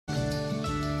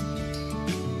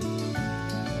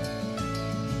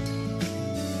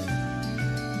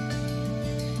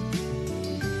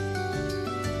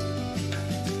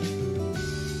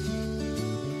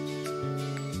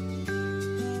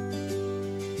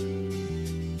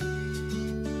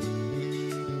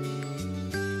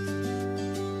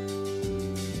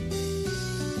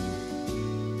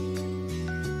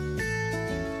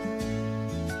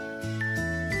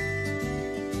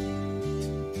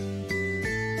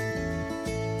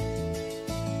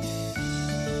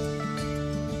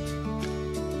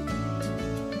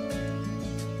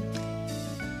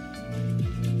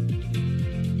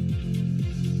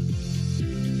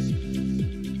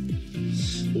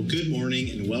Good morning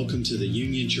and welcome to the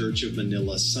Union Church of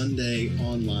Manila Sunday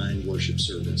online worship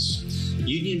service.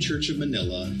 Union Church of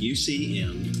Manila,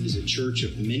 UCM, is a church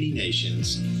of many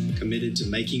nations committed to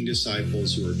making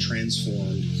disciples who are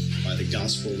transformed by the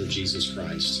gospel of Jesus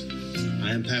Christ.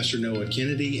 I am Pastor Noah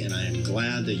Kennedy, and I am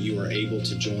glad that you are able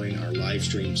to join our live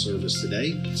stream service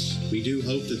today. We do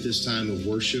hope that this time of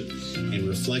worship and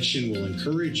reflection will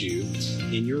encourage you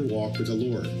in your walk with the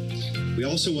Lord. We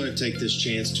also want to take this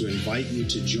chance to invite you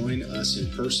to join us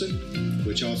in person,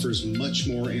 which offers much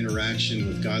more interaction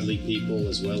with godly people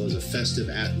as well as a festive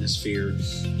atmosphere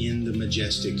in the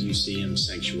majestic UCM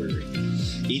sanctuary.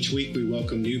 Each week we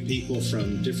welcome new people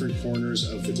from different corners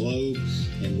of the globe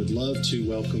and would love to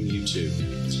welcome you too.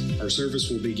 Our service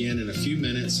will begin in a few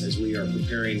minutes as we are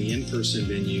preparing the in-person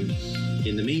venue.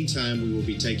 In the meantime, we will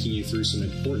be taking you through some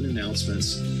important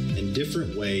announcements and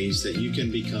different ways that you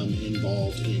can become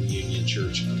involved in Union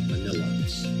Church of Manila.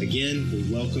 Again, we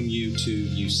welcome you to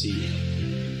UCM.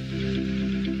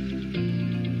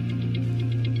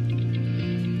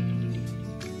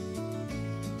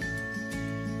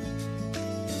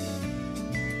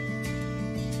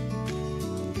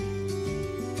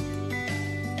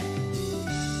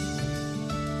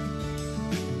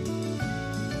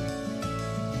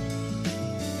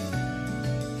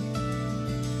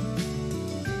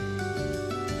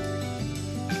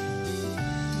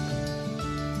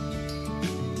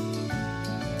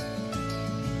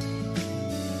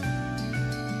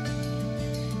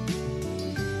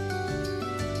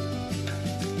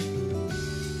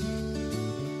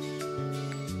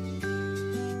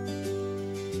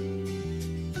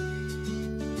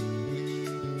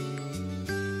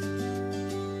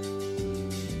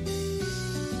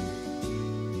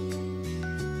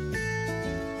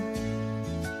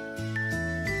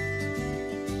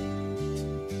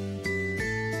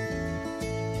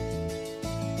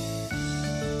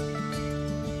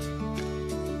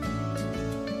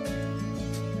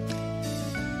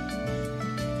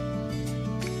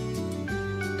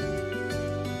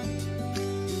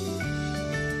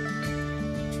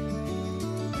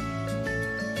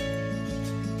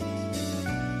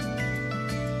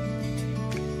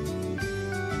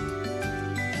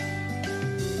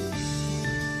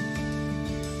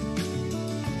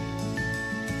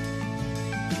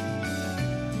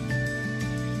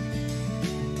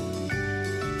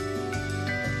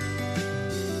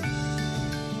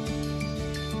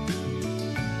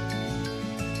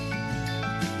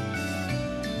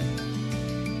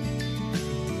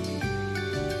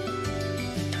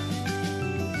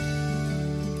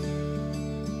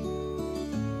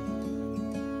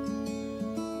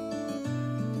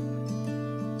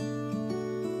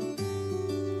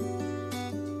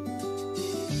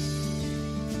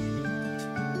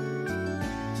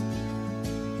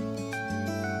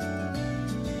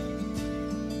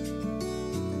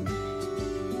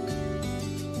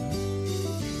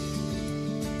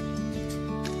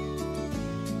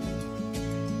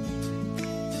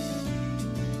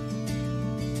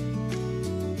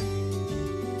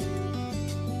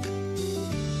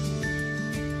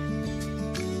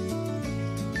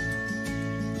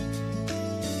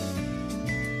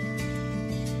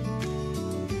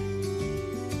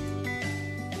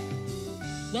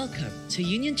 Welcome to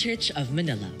Union Church of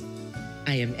Manila.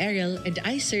 I am Ariel and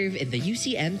I serve in the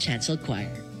UCM Chancel Choir.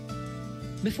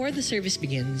 Before the service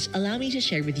begins, allow me to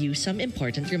share with you some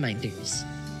important reminders.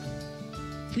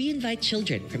 We invite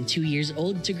children from 2 years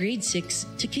old to grade 6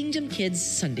 to Kingdom Kids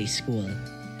Sunday School.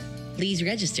 Please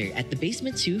register at the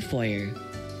Basement 2 foyer.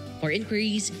 For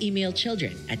inquiries, email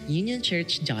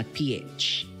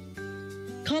children@unionchurch.ph.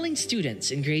 Calling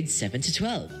students in grades 7 to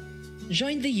 12.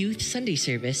 Join the Youth Sunday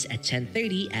Service at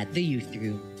 10:30 at the Youth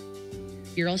Room.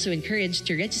 You're also encouraged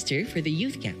to register for the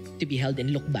Youth Camp to be held in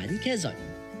Lucban, Quezon.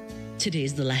 Today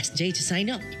is the last day to sign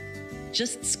up.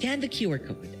 Just scan the QR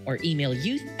code or email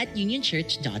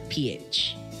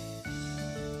youth@unionchurch.ph.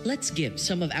 Let's give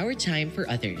some of our time for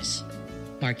others.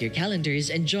 Mark your calendars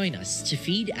and join us to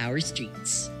feed our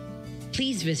streets.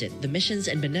 Please visit the Missions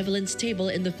and Benevolence table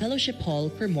in the Fellowship Hall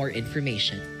for more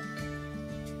information.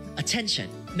 Attention,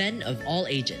 men of all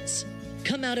ages.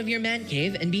 Come out of your man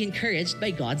cave and be encouraged by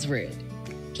God's Word.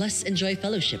 Plus, enjoy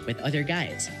fellowship with other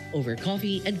guys over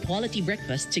coffee and quality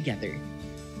breakfast together.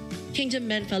 Kingdom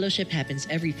Men Fellowship happens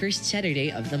every first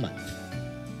Saturday of the month.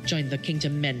 Join the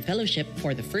Kingdom Men Fellowship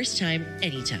for the first time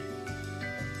anytime.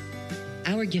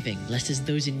 Our giving blesses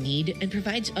those in need and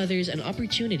provides others an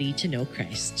opportunity to know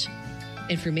Christ.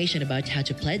 Information about how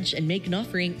to pledge and make an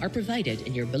offering are provided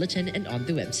in your bulletin and on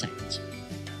the website.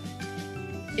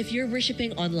 If you're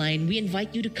worshiping online, we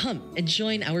invite you to come and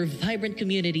join our vibrant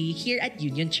community here at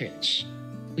Union Church.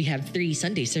 We have 3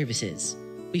 Sunday services.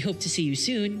 We hope to see you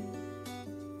soon.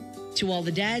 To all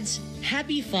the dads,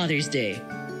 happy Father's Day.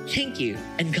 Thank you,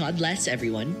 and God bless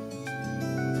everyone.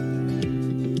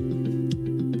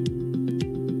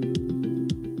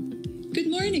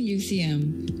 Good morning,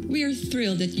 UCM. We are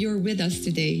thrilled that you're with us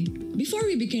today. Before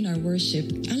we begin our worship,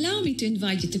 allow me to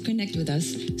invite you to connect with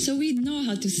us so we know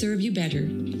how to serve you better.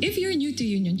 If you're new to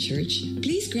Union Church,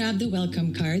 please grab the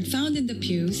welcome card found in the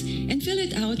pews and fill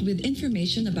it out with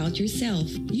information about yourself.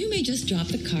 You may just drop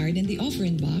the card in the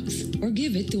offering box or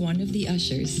give it to one of the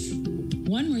ushers.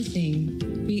 One more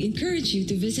thing, we encourage you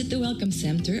to visit the Welcome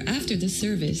Center after the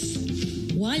service.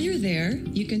 While you're there,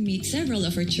 you can meet several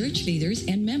of our church leaders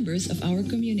and members of our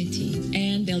community,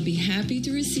 and they'll be happy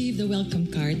to receive the welcome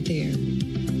card there.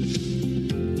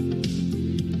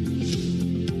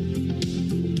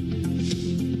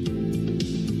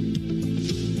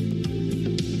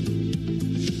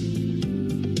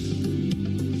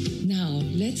 Now,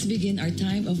 let's begin our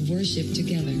time of worship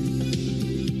together.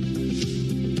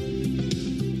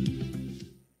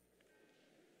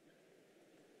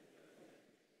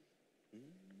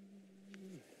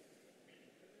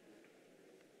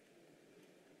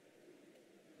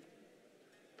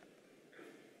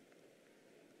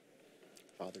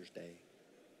 Father's Day.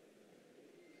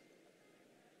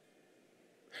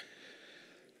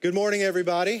 Good morning,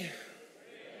 everybody.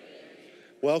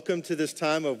 Welcome to this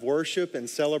time of worship and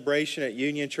celebration at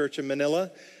Union Church of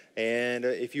Manila. And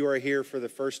if you are here for the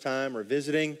first time or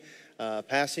visiting,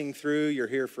 passing through, you're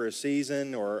here for a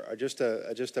season or just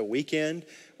a weekend,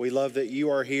 we love that you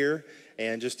are here.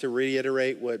 And just to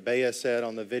reiterate what Bea said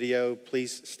on the video,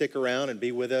 please stick around and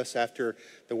be with us after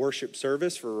the worship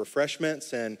service for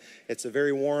refreshments. And it's a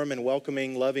very warm and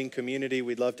welcoming, loving community.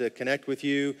 We'd love to connect with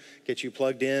you, get you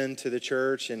plugged in to the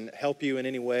church, and help you in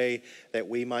any way that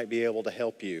we might be able to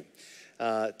help you.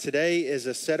 Today is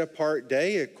a set-apart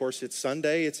day. Of course, it's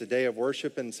Sunday. It's a day of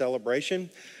worship and celebration,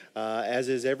 as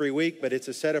is every week, but it's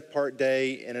a set-apart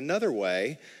day in another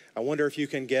way. I wonder if you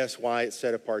can guess why it's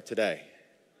set apart today.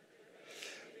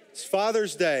 It's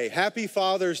Father's Day. Happy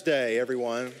Father's Day,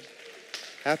 everyone.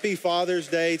 Happy Father's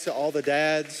Day to all the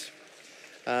dads.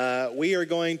 We are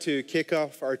going to kick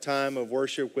off our time of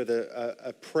worship with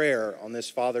a prayer on this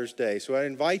Father's Day. So I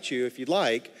invite you, if you'd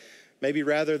like, maybe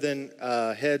rather than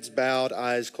heads bowed,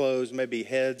 eyes closed, maybe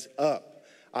heads up,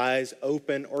 eyes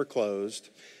open or closed.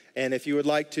 And if you would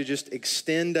like to just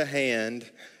extend a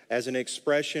hand as an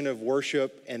expression of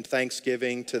worship and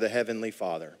thanksgiving to the Heavenly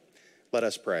Father. Let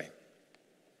us pray.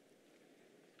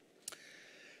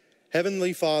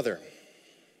 Heavenly Father,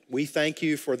 we thank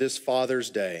you for this Father's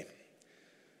Day.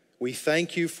 We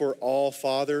thank you for all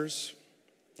fathers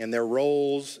and their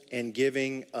roles in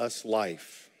giving us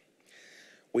life.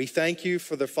 We thank you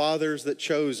for the fathers that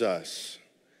chose us,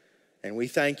 and we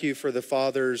thank you for the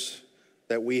fathers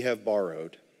that we have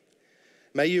borrowed.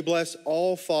 May you bless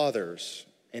all fathers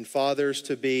and fathers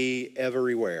to be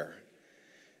everywhere.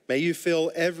 May you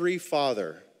fill every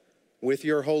father with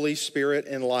your Holy Spirit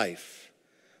and life,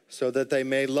 so that they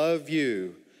may love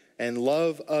you and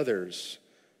love others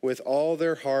with all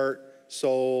their heart,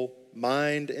 soul,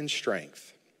 mind, and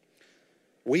strength.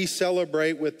 We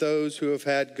celebrate with those who have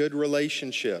had good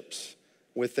relationships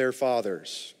with their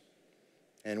fathers.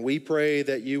 And we pray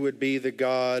that you would be the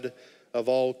God of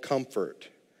all comfort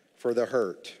for the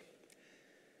hurt.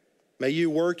 May you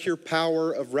work your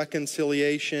power of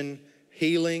reconciliation,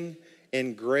 healing,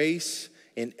 and grace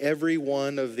in every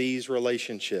one of these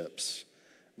relationships.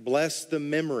 Bless the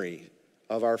memory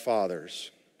of our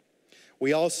fathers.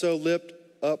 We also lift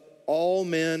up all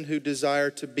men who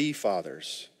desire to be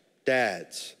fathers,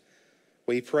 dads.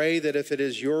 We pray that if it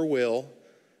is your will,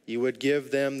 you would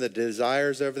give them the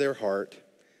desires of their heart.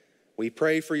 We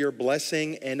pray for your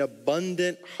blessing and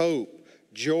abundant hope,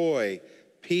 joy,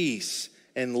 peace,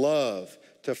 and love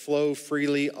to flow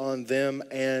freely on them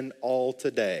and all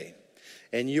today.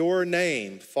 In your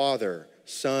name, Father,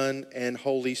 Son, and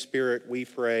Holy Spirit, we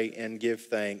pray and give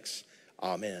thanks.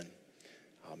 Amen.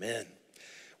 Amen.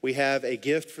 We have a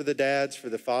gift for the dads, for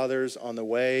the fathers on the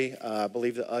way. I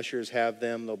believe the ushers have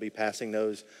them. They'll be passing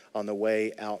those on the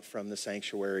way out from the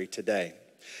sanctuary today.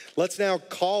 Let's now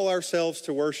call ourselves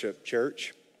to worship,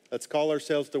 church. Let's call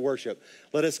ourselves to worship.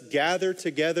 Let us gather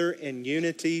together in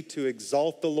unity to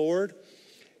exalt the Lord.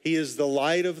 He is the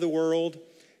light of the world.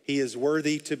 He is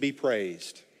worthy to be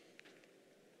praised.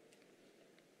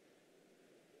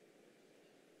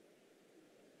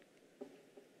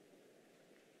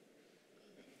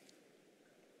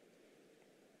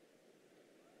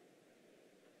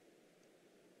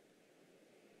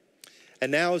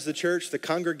 And now as the church, the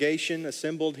congregation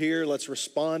assembled here, let's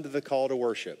respond to the call to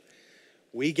worship.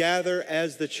 We gather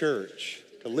as the church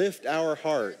to lift our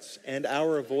hearts and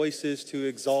our voices to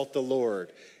exalt the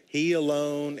Lord. He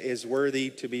alone is worthy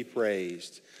to be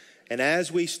praised. And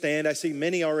as we stand, I see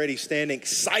many already standing,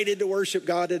 excited to worship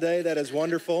God today. That is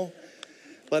wonderful.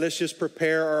 Let us just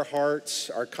prepare our hearts,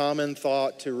 our common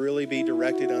thought to really be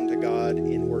directed unto God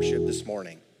in worship this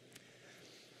morning.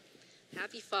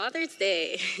 Happy Father's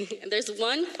Day. And there's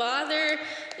one Father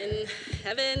in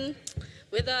heaven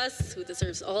with us who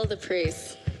deserves all the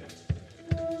praise.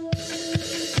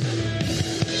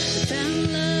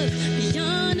 Found love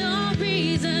beyond all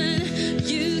reason.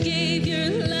 You gave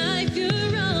your life, your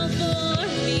all for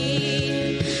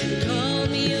me. Call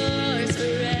me yours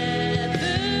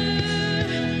forever.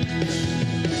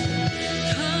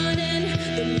 Caught in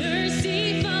the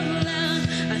mercy fallout,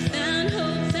 I found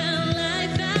hope, found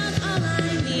life, found all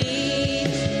I need.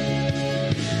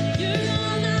 You're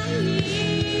all I need.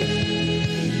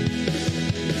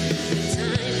 The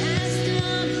time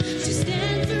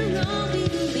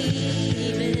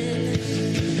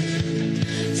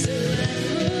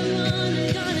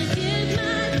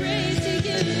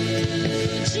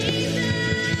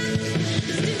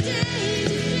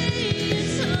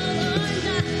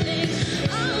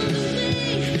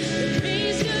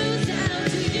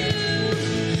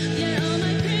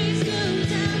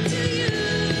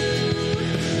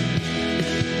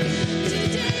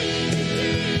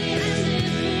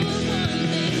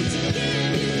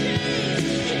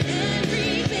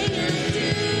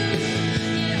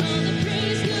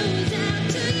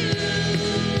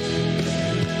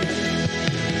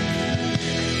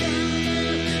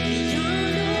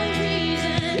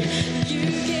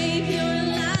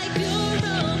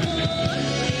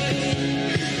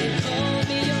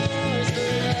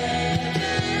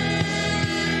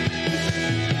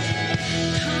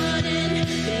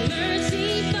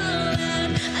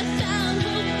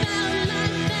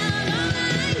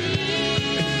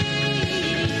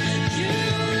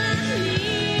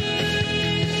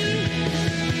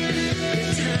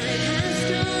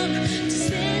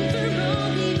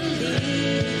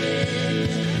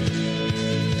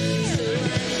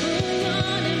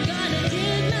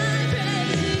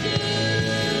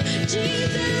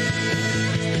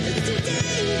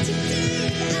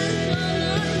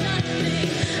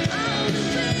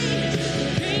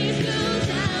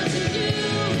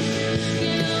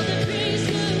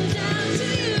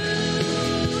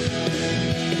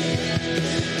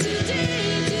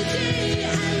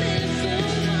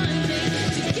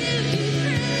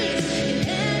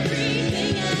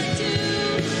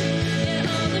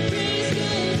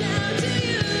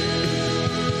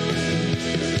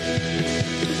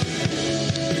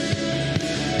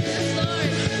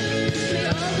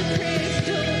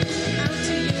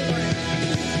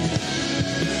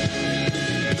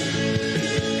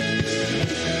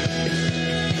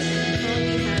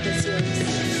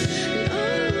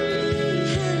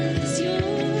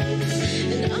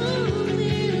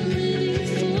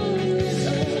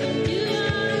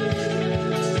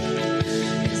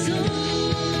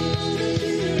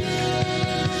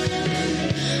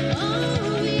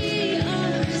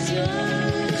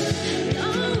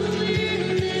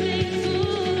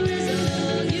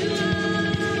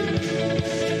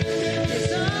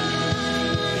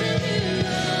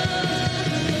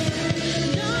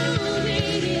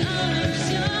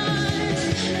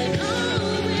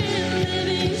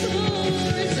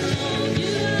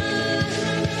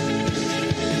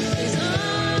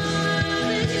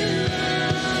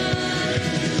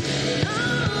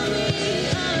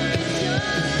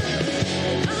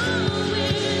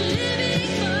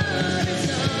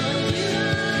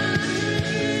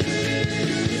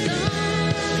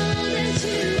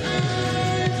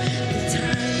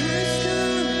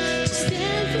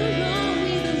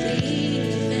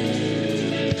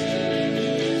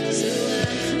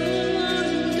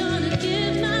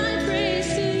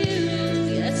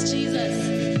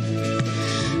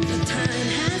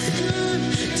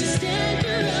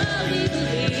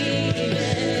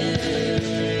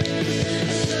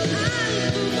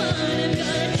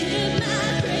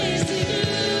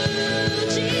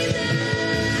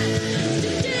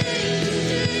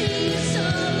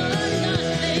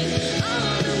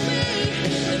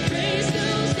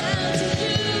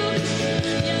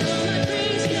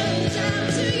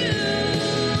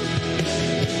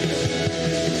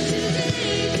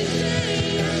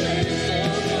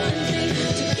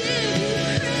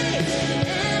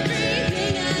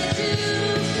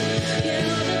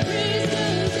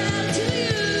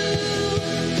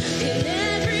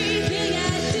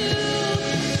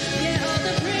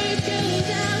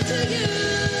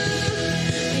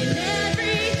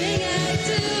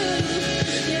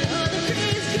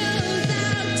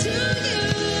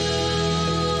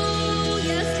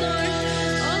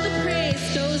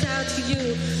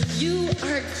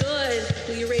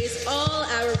all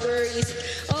our worries,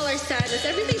 all our sadness,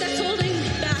 everything that's holding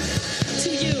back to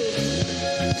you.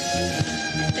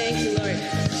 Thank you, Lord.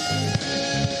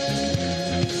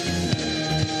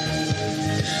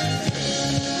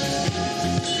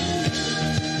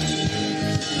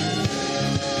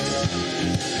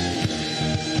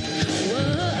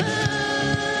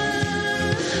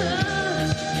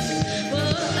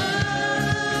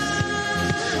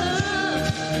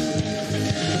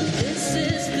 This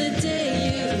is the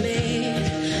day you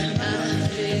made. I'll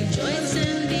rejoice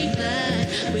and be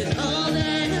glad with all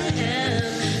that I am.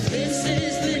 This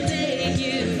is the day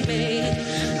you made.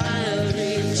 I'll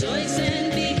rejoice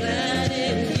and be glad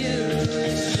in you.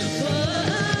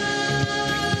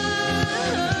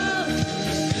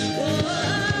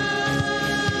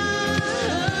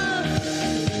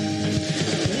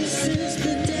 This is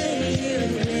the day you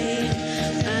made.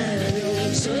 I'll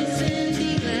rejoice and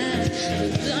be glad.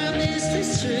 The darkness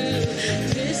is true.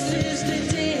 This is the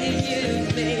day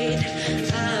you made.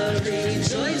 I'll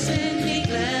rejoice and be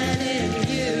glad in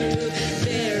you.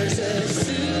 There's a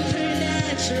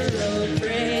supernatural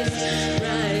praise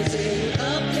rising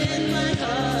up in my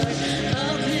heart,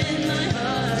 up in my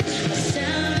heart. A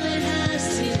sound that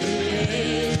has to be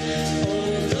made.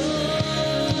 Oh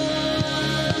Lord,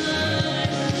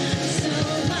 so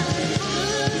my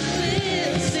heart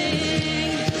will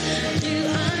sing. You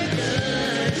are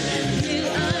good, you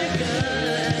are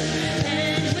good,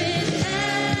 and with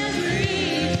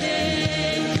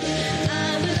everything I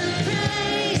will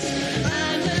praise,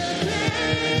 I will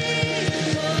praise.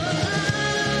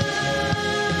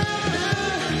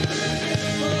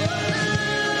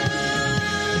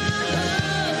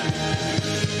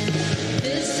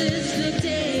 This is the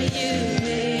day you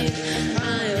made.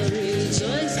 I'll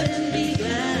rejoice and be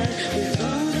glad with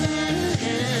all that I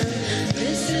am.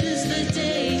 This is the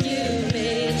day you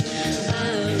made.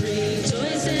 I'll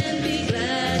rejoice and be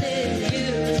glad in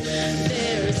you.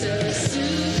 There's a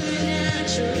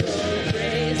supernatural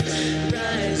praise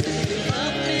rising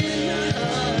up in my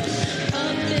heart,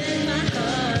 up in my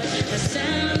heart. A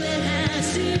sound that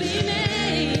has to be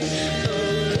made. Oh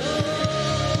Lord,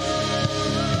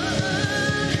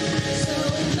 so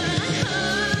my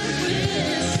heart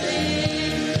will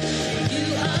sing. You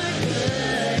are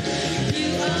good, you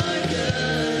are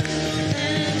good,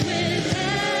 and with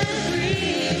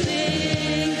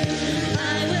everything I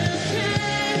will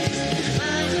praise, I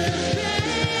will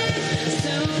praise.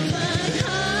 So my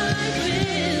heart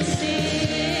will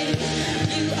sing.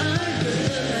 You are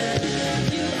good,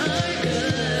 you are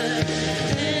good,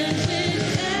 and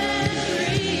with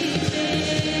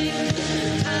everything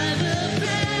I will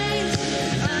praise,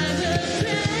 I will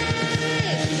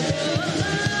praise.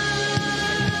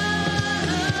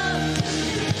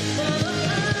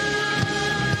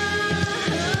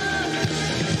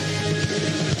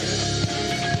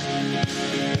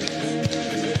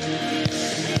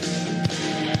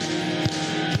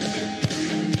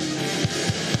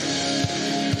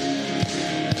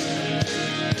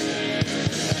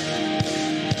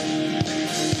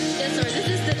 Yes, Lord, this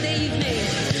is the day you've made.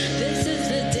 This is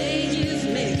the day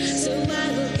you've made. So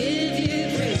I will give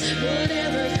you praise.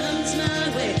 Whatever comes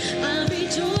my way, I'll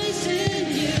rejoice in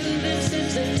you. This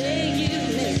is the day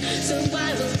you've made. So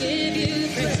I will give you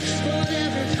praise.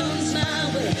 Whatever comes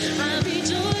my way, I'll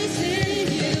rejoice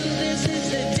in you. This is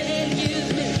the day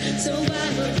you've made. So I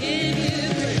will give you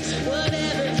praise.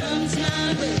 Whatever comes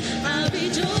my way, I'll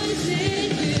rejoice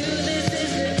in you. This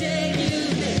is the day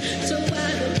you've made. So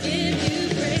I will give you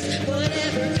praise.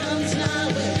 Whatever comes my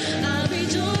way, I'll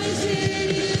rejoice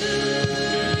in you.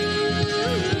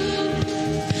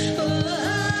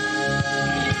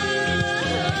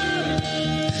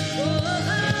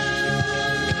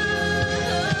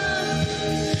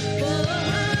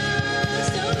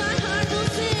 So my heart will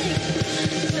sing.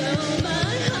 So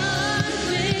my heart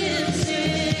will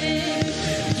sing.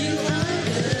 You are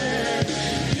good,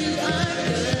 you are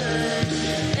good,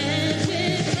 and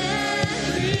with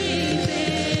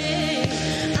everything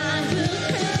I will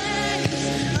praise,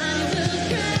 I will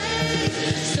praise.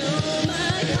 So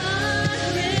my heart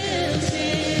will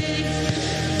sing.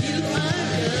 You are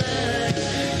good,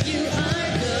 you are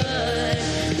good,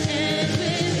 and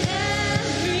with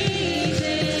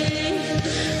everything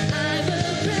I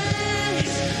will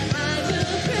praise, I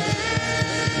will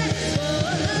praise.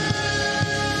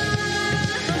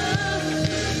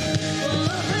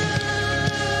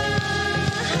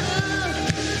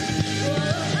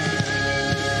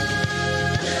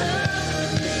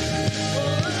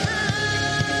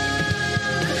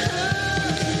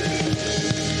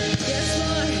 Yes,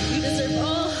 Lord, you deserve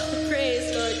all the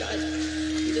praise, Lord God.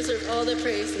 You deserve all the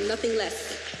praise and nothing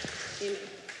less. Amen.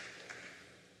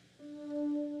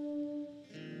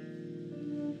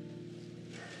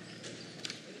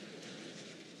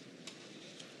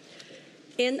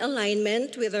 In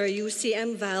alignment with our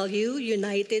UCM value,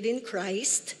 United in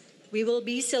Christ, we will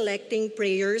be selecting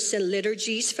prayers and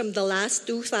liturgies from the last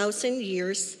 2,000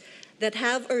 years that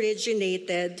have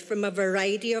originated from a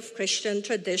variety of Christian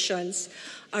traditions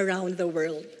around the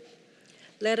world.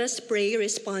 Let us pray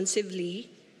responsively.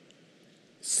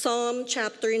 Psalm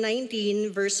chapter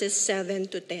 19, verses 7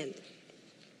 to 10.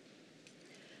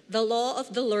 The law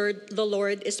of the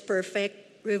Lord is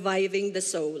perfect, reviving the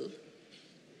soul.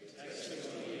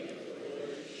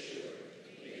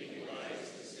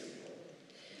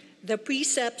 The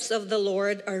precepts of the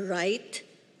Lord are right,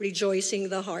 rejoicing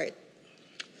the heart.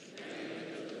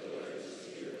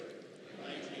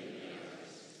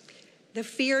 The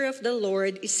fear of the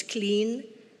Lord is clean,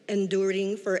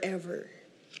 enduring forever.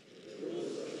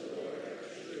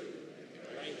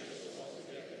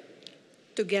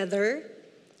 Together,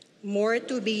 more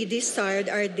to be desired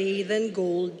are they than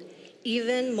gold,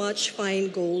 even much fine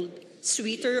gold,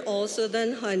 sweeter also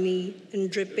than honey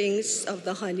and drippings of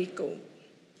the honeycomb.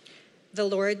 The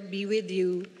Lord be with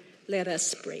you. Let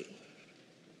us pray.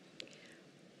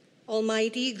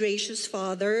 Almighty, gracious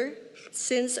Father,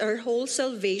 since our whole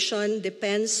salvation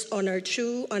depends on our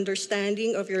true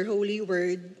understanding of your holy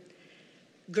word,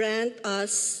 grant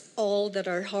us all that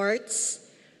our hearts,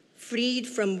 freed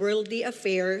from worldly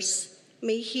affairs,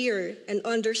 may hear and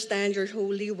understand your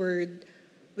holy word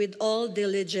with all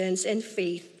diligence and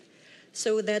faith,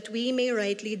 so that we may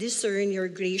rightly discern your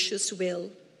gracious will,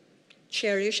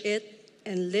 cherish it,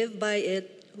 and live by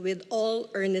it with all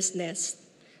earnestness,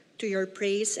 to your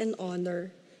praise and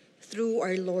honor, through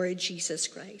our Lord Jesus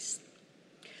Christ.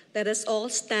 Let us all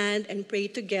stand and pray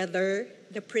together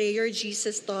the prayer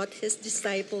Jesus taught his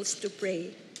disciples to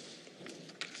pray.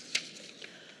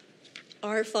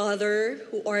 Our Father,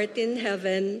 who art in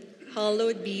heaven,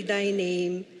 hallowed be thy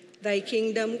name. Thy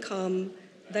kingdom come,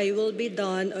 thy will be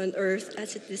done on earth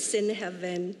as it is in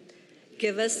heaven.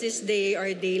 Give us this day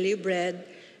our daily bread,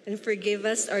 and forgive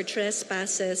us our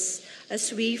trespasses,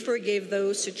 as we forgive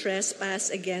those who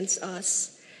trespass against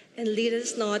us. And lead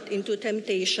us not into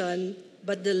temptation,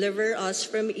 but deliver us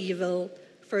from evil.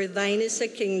 For thine is the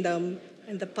kingdom,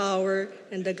 and the power,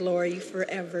 and the glory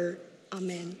forever.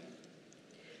 Amen.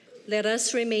 Let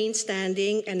us remain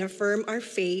standing and affirm our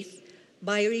faith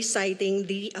by reciting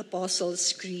the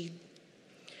Apostles' Creed.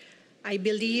 I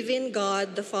believe in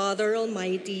God, the Father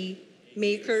Almighty,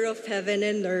 maker of heaven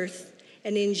and earth,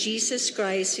 and in Jesus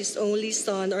Christ, his only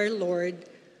Son, our Lord,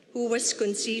 who was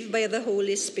conceived by the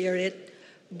Holy Spirit,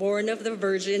 born of the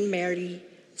Virgin Mary,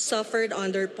 suffered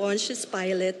under Pontius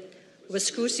Pilate,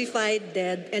 was crucified,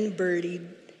 dead, and buried.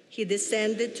 He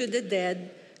descended to the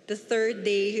dead. The third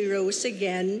day he rose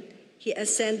again. He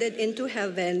ascended into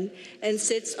heaven and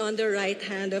sits on the right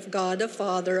hand of God the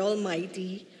Father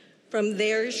Almighty. From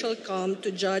there he shall come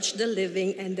to judge the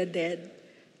living and the dead.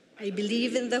 I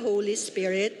believe in the Holy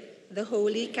Spirit, the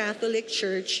Holy Catholic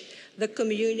Church, the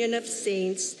communion of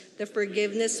saints, the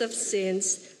forgiveness of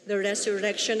sins, the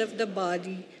resurrection of the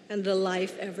body, and the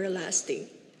life everlasting.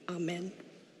 Amen.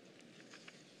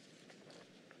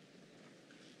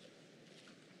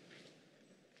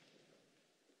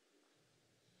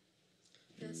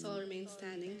 Let's all remain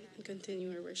standing and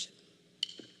continue our worship.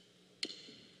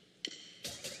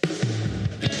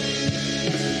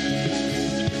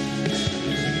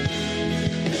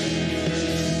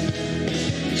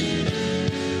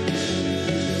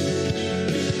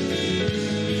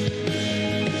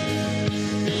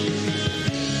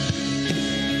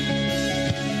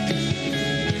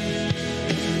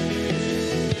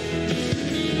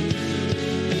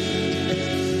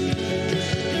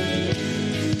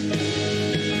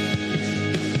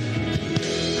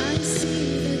 I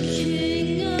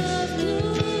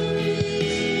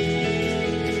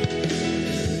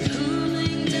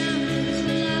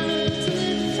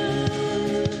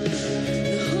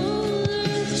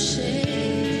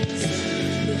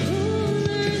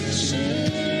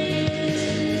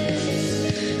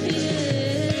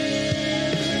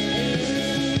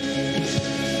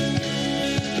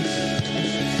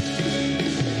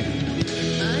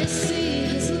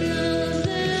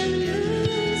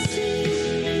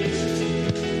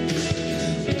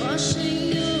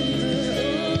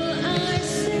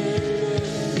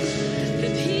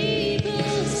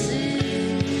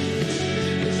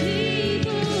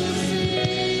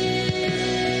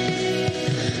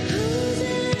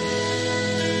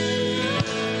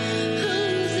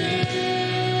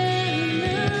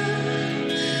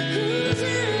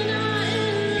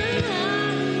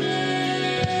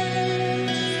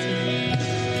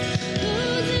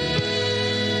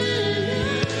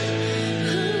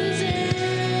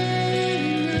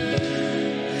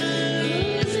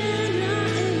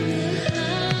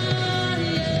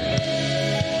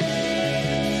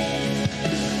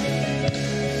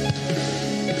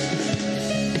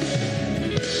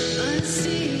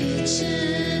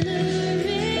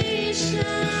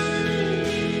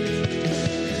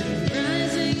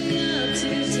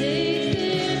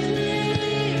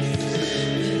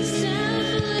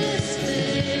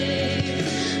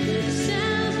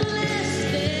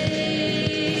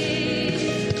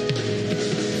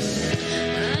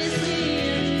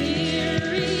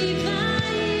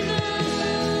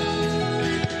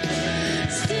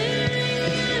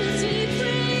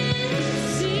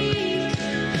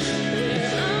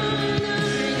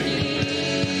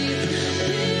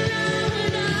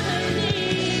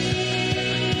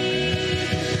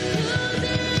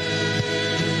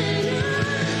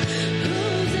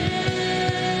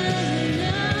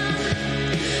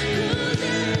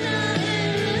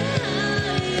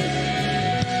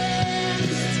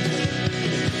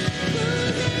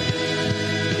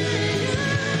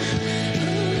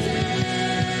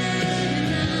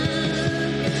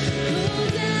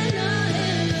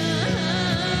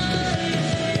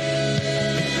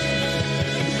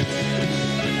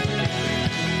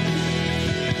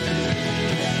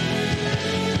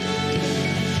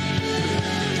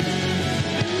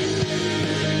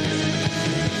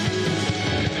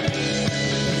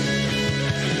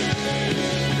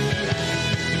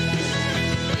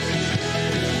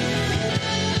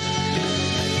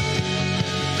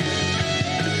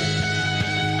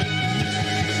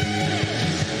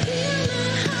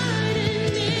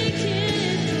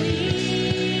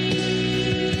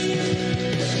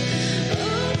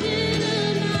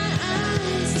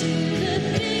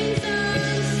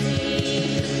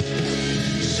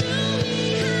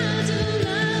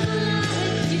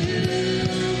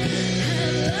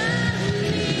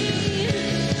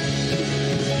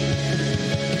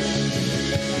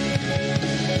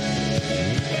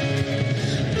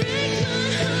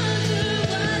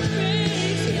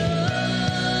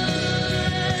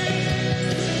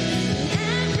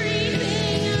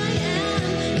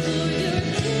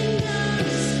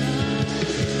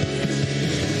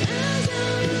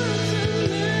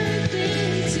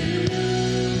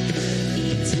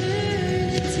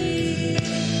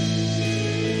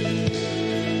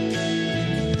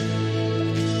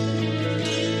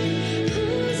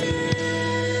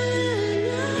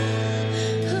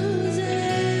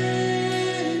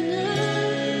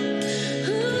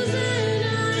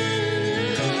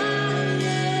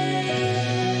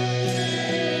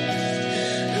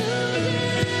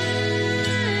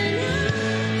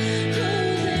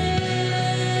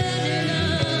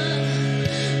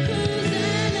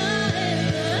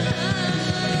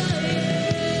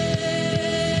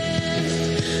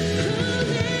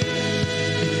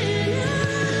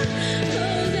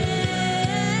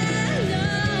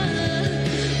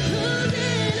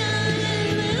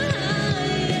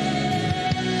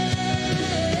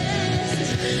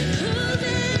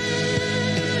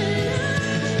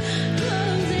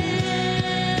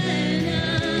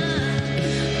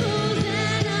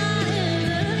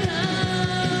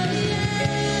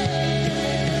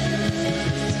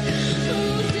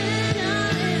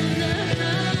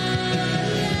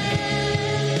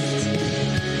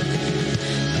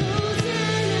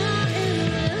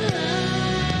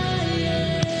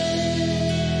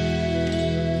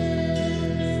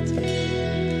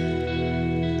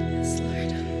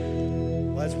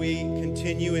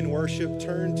worship,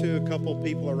 turn to a couple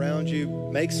people around you,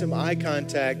 make some eye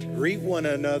contact, greet one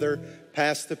another,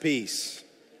 pass the peace.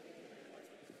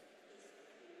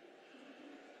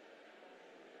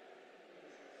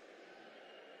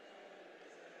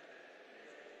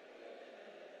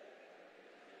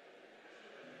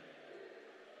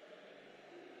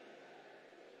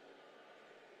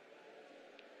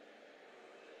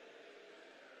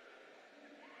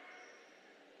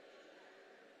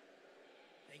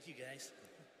 Thank you, guys.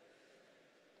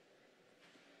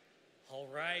 All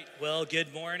right. Well,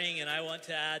 good morning, and I want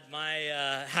to add my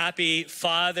happy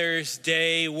Father's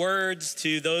Day words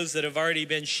to those that have already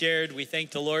been shared. We thank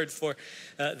the Lord for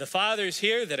the fathers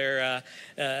here that are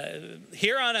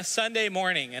here on a Sunday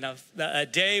morning and a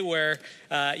day where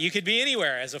you could be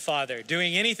anywhere as a father,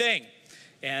 doing anything.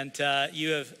 And you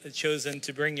have chosen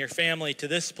to bring your family to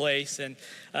this place, and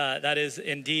that is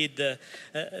indeed the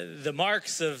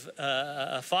marks of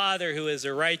a father who is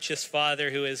a righteous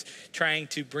father who is trying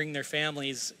to bring their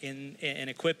families in and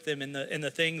equip them in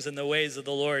the things and the ways of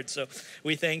the Lord. So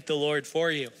we thank the Lord for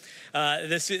you.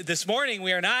 This morning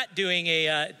we are not doing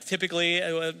a typically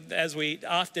as we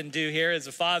often do here as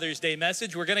a Father's Day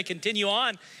message. We're going to continue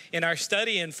on in our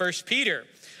study in 1 Peter.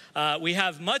 We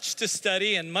have much to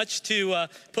study and much to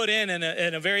put in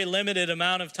a very limited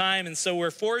amount of time, and so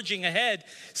we're forging ahead.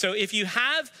 So if you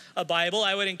have a Bible,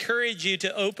 I would encourage you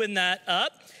to open that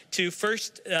up to 1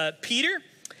 Peter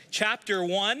chapter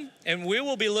 1, and we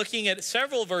will be looking at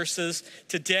several verses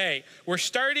today. We're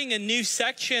starting a new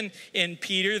section in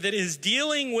Peter that is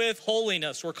dealing with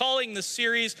holiness. We're calling the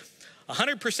series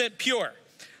 100% Pure,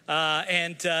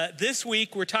 and this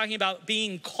week we're talking about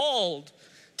being called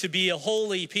to be a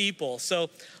holy people. So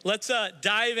let's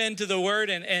dive into the word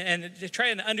and try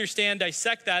and understand,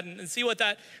 dissect that, and see what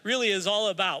that really is all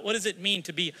about. What does it mean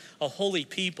to be a holy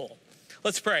people?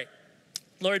 Let's pray.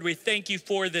 Lord, we thank you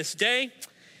for this day,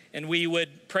 and we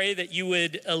would pray that you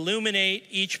would illuminate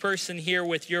each person here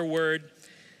with your word,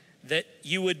 that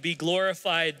you would be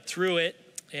glorified through it,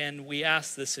 and we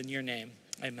ask this in your name.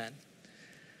 Amen.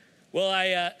 Well,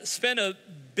 I spent a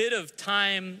bit of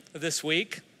time this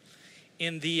week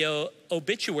in the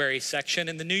obituary section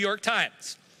in the New York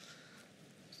Times.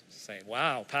 Say,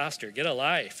 wow, pastor, get a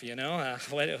life, you know?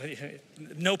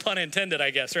 No pun intended,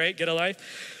 I guess, right? Get a life.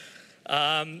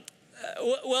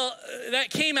 Well,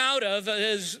 that came out of,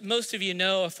 as most of you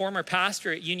know, a former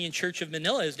pastor at Union Church of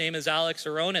Manila. His name is Alex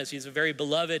Aronas. He's a very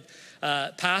beloved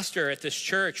pastor at this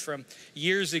church from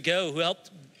years ago who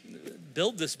helped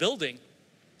build this building.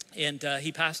 And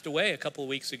he passed away a couple of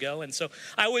weeks ago. And so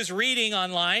I was reading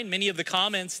online many of the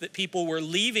comments that people were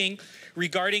leaving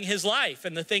regarding his life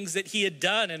and the things that he had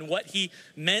done and what he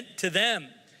meant to them.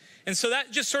 And so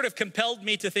that just sort of compelled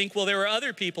me to think, well, there were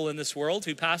other people in this world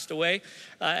who passed away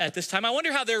at this time. I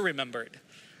wonder how they're remembered.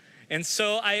 And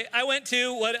so I went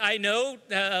to what I know,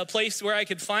 a place where I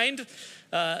could find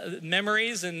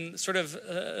memories and sort of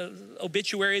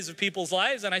obituaries of people's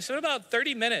lives, and I spent about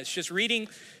 30 minutes just reading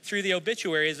through the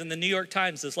obituaries in the New York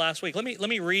Times this last week. Let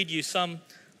me read you some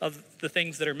of the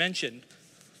things that are mentioned.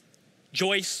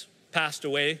 Joyce passed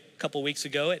away a couple weeks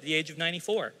ago at the age of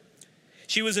 94.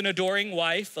 She was an adoring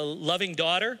wife, a loving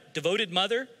daughter, devoted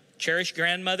mother, cherished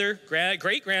grandmother,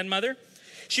 great-grandmother.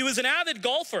 She was an avid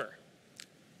golfer,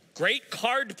 great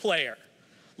card player,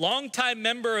 longtime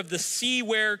member of the Sea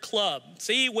Wayne Club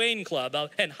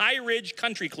and High Ridge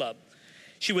Country Club.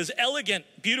 She was elegant,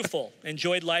 beautiful,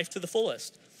 enjoyed life to the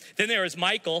fullest. Then there was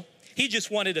Michael. He just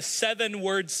wanted a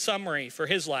 7-word summary for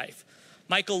his life.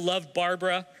 Michael loved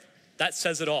Barbara. That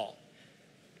says it all.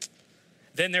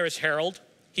 Then there is Harold.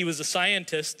 He was a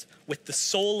scientist with the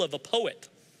soul of a poet.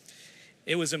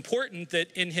 It was important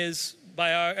that in his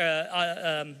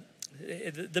the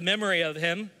memory of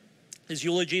him, his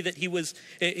eulogy, that he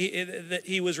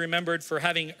was remembered for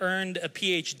having earned a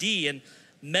PhD in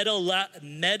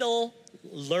metallurgy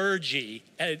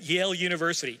at Yale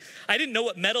University. I didn't know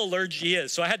what metallurgy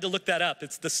is, so I had to look that up.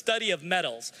 It's the study of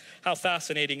metals. How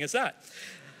fascinating is that?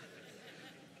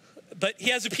 But he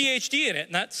has a PhD in it,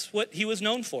 and that's what he was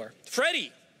known for.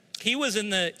 Freddie, he was in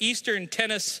the Eastern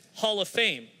Tennis Hall of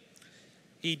Fame.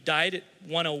 He died at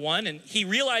 101, and he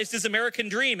realized his American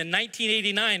dream in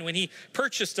 1989 when he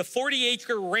purchased a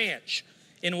 40-acre ranch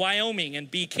in Wyoming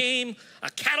and became a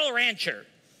cattle rancher.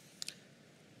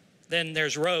 Then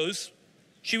there's Rose.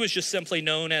 She was just simply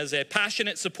known as a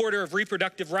passionate supporter of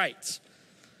reproductive rights.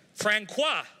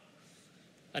 Francois,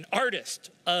 an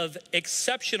artist of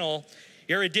exceptional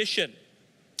erudition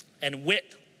and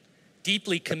wit,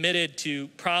 deeply committed to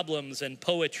problems and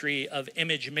poetry of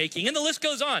image making. And the list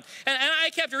goes on. And I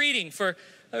kept reading for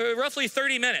roughly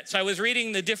 30 minutes. I was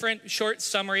reading the different short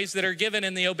summaries that are given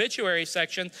in the obituary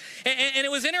section. And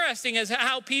it was interesting as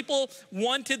how people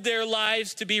wanted their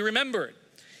lives to be remembered,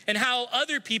 and how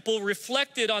other people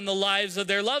reflected on the lives of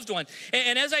their loved one.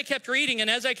 And as I kept reading,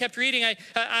 I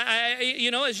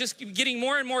was just getting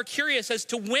more and more curious as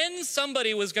to when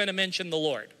somebody was going to mention the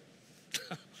Lord.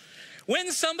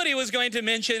 When somebody was going to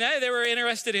mention they were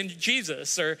interested in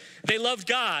Jesus, or they loved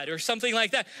God, or something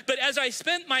like that. But as I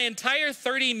spent my entire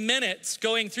 30 minutes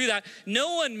going through that,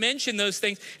 no one mentioned those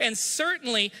things. And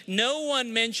certainly no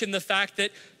one mentioned the fact that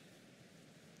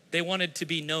they wanted to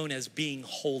be known as being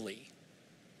holy.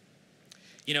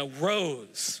 You know,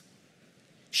 Rose,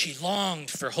 she longed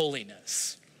for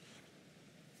holiness.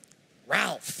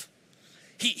 Ralph,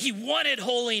 he wanted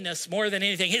holiness more than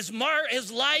anything. His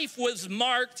life was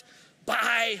marked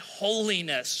by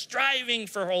holiness, striving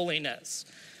for holiness.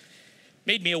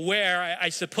 Made me aware, I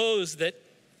suppose, that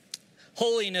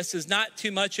holiness is not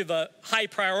too much of a high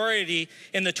priority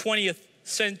in the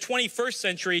 21st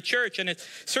century church, and it's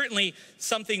certainly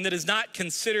something that is not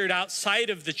considered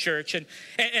outside of the church.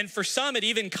 And for some, it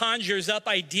even conjures up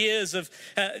ideas of,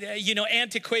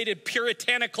 antiquated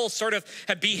puritanical sort of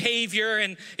behavior.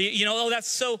 And,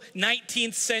 that's so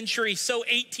 19th century, so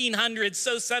 1800s,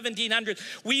 so 1700s.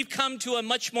 We've come to a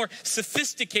much more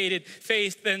sophisticated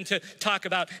faith than to talk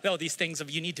about, these things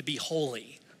of you need to be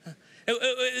holy.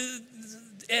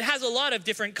 It has a lot of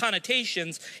different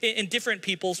connotations in different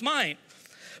people's mind.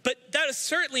 But that is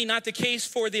certainly not the case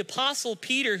for the Apostle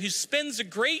Peter, who spends a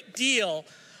great deal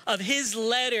of his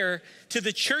letter to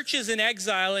the churches in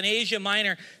exile in Asia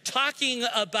Minor talking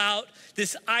about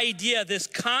this idea, this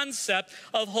concept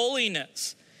of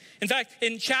holiness. In fact,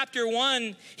 in chapter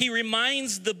 1, he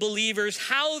reminds the believers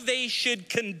how they should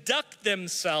conduct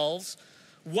themselves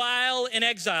while in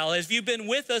exile. As you've been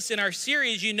with us in our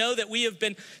series, you know that we have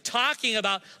been talking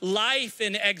about life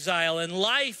in exile and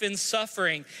life in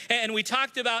suffering. And we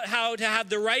talked about how to have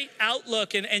the right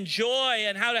outlook and joy,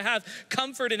 and how to have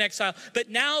comfort in exile.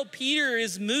 But now Peter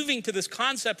is moving to this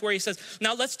concept where he says,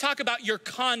 now let's talk about your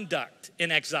conduct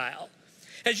in exile.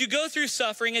 As you go through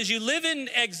suffering, as you live in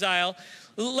exile,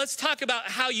 let's talk about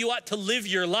how you ought to live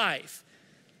your life.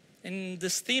 And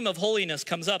this theme of holiness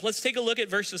comes up. Let's take a look at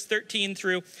verses 13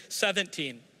 through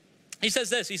 17. He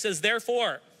says this, he says,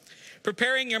 therefore,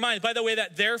 preparing your mind. By the way,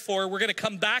 that therefore, we're going to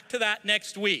come back to that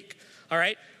next week, all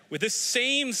right? With this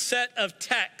same set of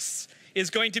texts is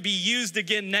going to be used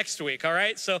again next week, all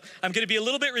right? So I'm going to be a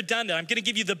little bit redundant. I'm going to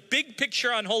give you the big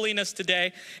picture on holiness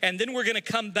today, and then we're going to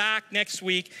come back next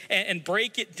week and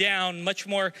break it down much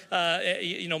more,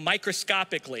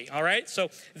 microscopically, all right? So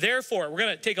therefore, we're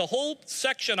going to take a whole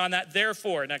section on that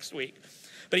therefore next week.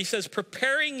 But he says,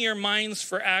 preparing your minds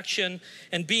for action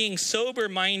and being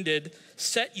sober-minded,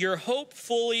 set your hope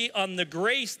fully on the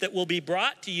grace that will be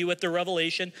brought to you at the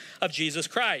revelation of Jesus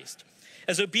Christ.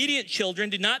 As obedient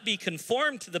children, do not be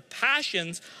conformed to the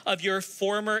passions of your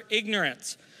former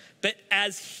ignorance. But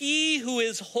as he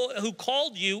who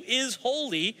called you is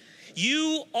holy,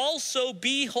 you also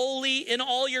be holy in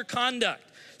all your conduct.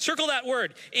 Circle that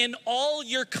word, in all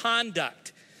your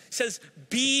conduct. It says,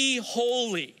 be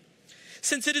holy.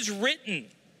 Since it is written,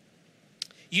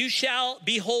 you shall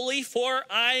be holy, for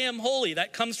I am holy.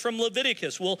 That comes from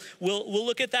Leviticus. We'll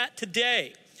look at that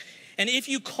today. And if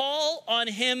you call on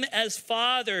him as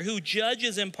Father, who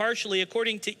judges impartially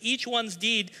according to each one's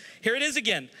deed, here it is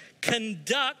again,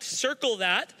 circle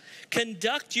that,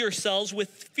 conduct yourselves with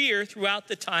fear throughout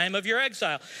the time of your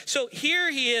exile. So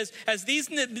here he is, as these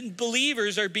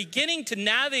believers are beginning to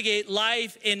navigate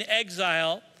life in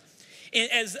exile,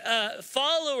 as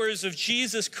followers of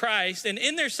Jesus Christ, and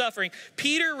in their suffering,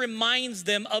 Peter reminds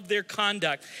them of their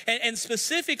conduct. And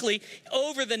specifically,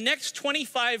 over the next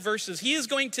 25 verses, he is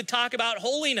going to talk about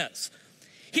holiness.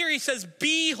 Here he says,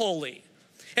 be holy.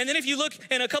 And then if you look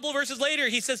in a couple of verses later,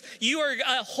 he says, you are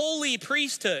a holy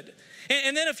priesthood.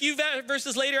 And then a few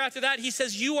verses later after that, he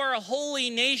says, you are a holy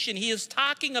nation. He is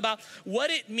talking about what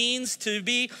it means to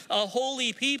be a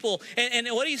holy people. And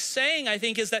what he's saying, I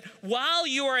think, is that while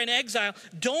you are in exile,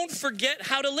 don't forget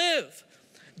how to live.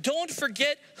 Don't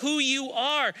forget who you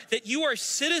are, that you are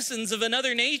citizens of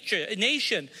another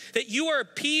nation, that you are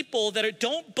people that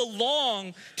don't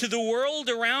belong to the world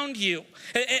around you.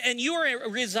 And you are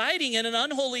residing in an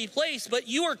unholy place, but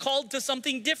you are called to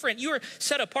something different. You are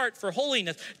set apart for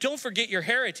holiness. Don't forget your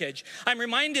heritage. I'm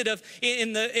reminded of,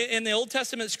 in the Old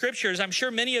Testament scriptures, I'm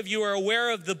sure many of you are aware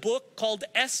of the book called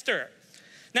Esther.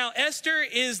 Now, Esther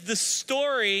is the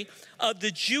story of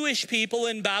the Jewish people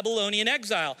in Babylonian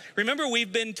exile. Remember,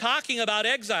 we've been talking about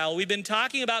exile. We've been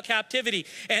talking about captivity.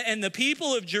 And the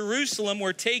people of Jerusalem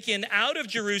were taken out of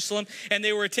Jerusalem, and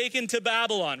they were taken to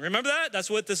Babylon. Remember that? That's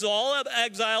what this is all about,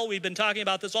 exile. We've been talking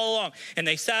about this all along. And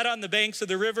they sat on the banks of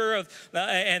the river,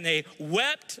 and they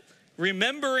wept,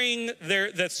 remembering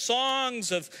the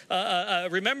songs of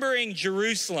remembering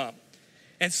Jerusalem.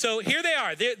 And so here they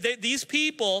are. These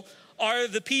people are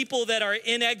the people that are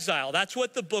in exile. That's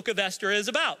what the book of Esther is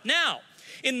about. Now,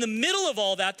 in the middle of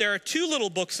all that, there are two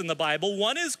little books in the Bible.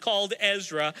 One is called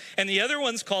Ezra, and the other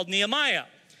one's called Nehemiah.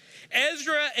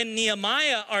 Ezra and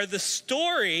Nehemiah are the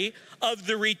story of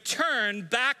the return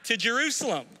back to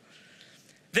Jerusalem.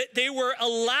 That they were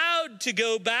allowed to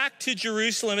go back to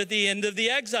Jerusalem at the end of the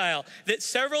exile. That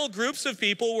several groups of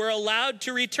people were allowed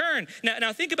to return.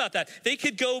 Now think about that. They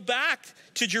could go back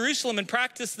to Jerusalem and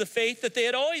practice the faith that they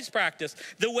had always practiced,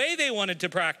 the way they wanted to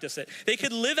practice it. They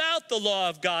could live out the law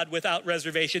of God without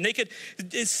reservation. They could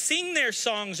sing their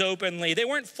songs openly. They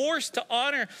weren't forced to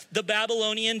honor the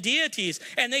Babylonian deities.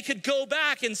 And they could go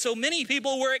back. And so many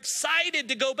people were excited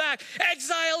to go back.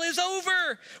 Exile is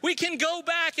over. We can go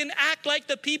back and act like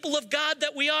the people of God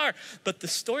that we are. But the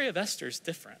story of Esther is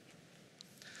different.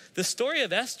 The story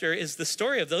of Esther is the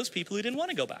story of those people who didn't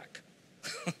want to go back.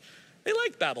 They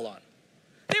liked Babylon.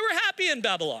 They were happy in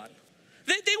Babylon.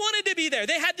 They wanted to be there.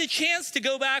 They had the chance to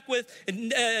go back with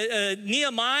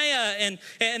Nehemiah, and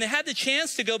they had the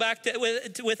chance to go back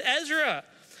with Ezra.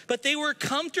 But they were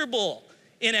comfortable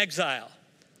in exile.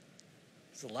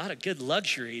 There's a lot of good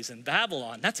luxuries in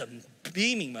Babylon. That's a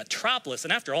beaming metropolis.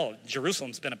 And after all,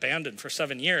 Jerusalem's been abandoned for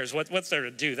 7 years. What's there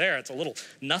to do there? It's a little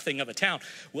nothing of a town.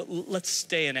 Well, let's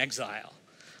stay in exile.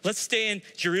 Let's stay in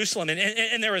Jerusalem.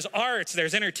 And there was arts,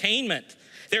 there's entertainment.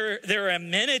 There are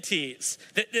amenities.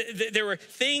 There were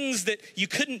things that you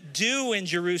couldn't do in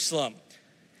Jerusalem.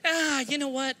 You know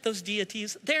what? Those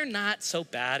deities, they're not so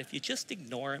bad if you just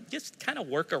ignore them, just kind of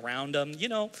work around them. You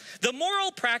know, the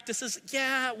moral practices,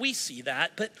 yeah, we see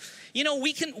that, but you know,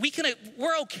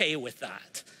 we're okay with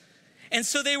that. And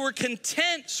so they were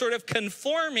content sort of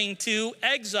conforming to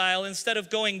exile instead of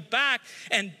going back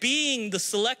and being the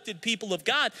selected people of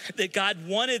God that God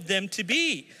wanted them to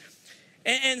be.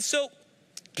 And so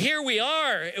here we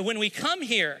are, when we come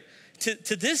here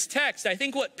to this text, I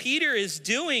think what Peter is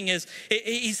doing is,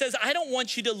 he says, I don't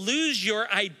want you to lose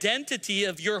your identity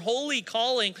of your holy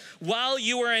calling while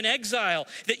you are in exile,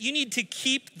 that you need to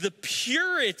keep the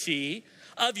purity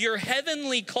of your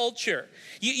heavenly culture.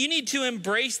 You need to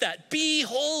embrace that. Be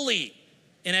holy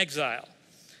in exile.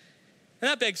 And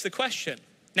that begs the question.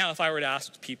 Now, if I were to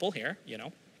ask people here, you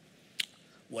know,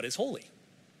 what is holy?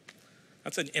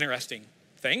 That's an interesting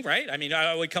thing, right? I mean,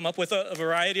 I would come up with a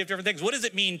variety of different things. What does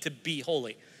it mean to be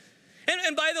holy?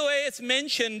 And by the way, it's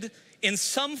mentioned in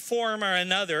some form or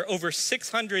another over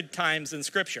 600 times in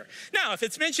Scripture. Now, if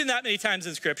it's mentioned that many times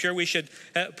in Scripture, we should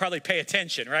probably pay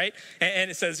attention, right? And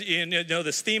it says, you know,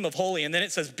 this theme of holy, and then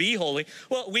it says be holy.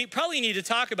 Well, we probably need to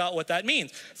talk about what that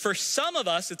means. For some of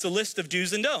us, it's a list of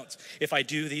do's and don'ts. If I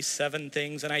do these 7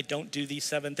 things and I don't do these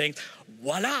 7 things,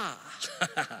 voila,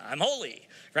 I'm holy,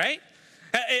 right?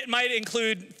 It might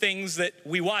include things that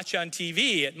we watch on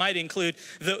TV. It might include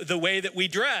the way that we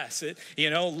dress. You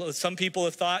know, some people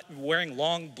have thought wearing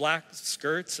long black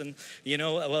skirts and, you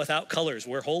know, without colors,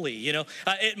 we're holy. You know,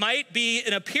 it might be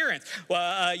an appearance.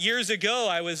 Years ago,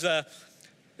 I was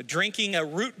drinking a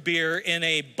root beer in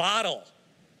a bottle.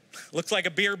 Looks like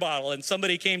a beer bottle. And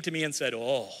somebody came to me and said,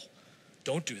 oh,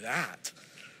 don't do that.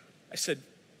 I said,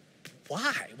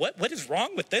 why? What is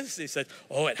wrong with this? He said,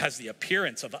 oh, it has the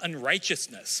appearance of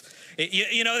unrighteousness.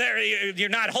 You know, you're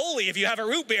not holy if you have a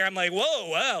root beer. I'm like, whoa,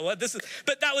 wow, what this is.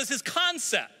 But that was his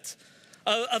concept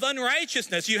of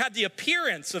unrighteousness. You have the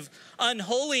appearance of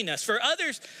unholiness. For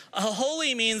others,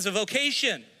 holy means a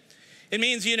vocation. It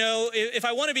means, you know, if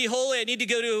I want to be holy, I need to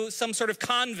go to some sort of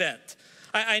convent.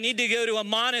 I need to go to a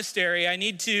monastery. I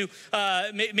need to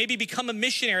maybe become a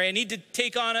missionary. I need to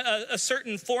take on a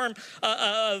certain form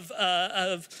of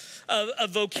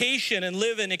vocation and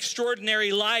live an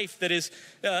extraordinary life that is,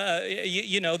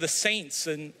 you know, the saints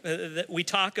and that we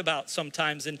talk about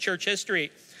sometimes in church history.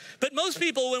 But most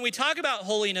people, when we talk about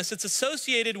holiness, it's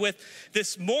associated with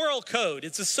this moral code.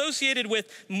 It's associated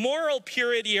with moral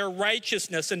purity or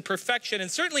righteousness and perfection. And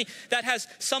certainly that has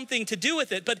something to do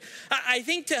with it. But I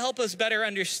think to help us better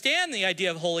understand the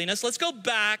idea of holiness, let's go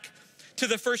back to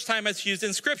the first time it's used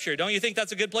in Scripture. Don't you think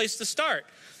that's a good place to start?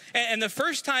 And the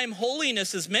first time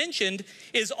holiness is mentioned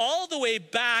is all the way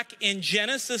back in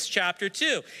Genesis chapter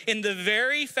 2, in the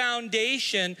very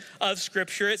foundation of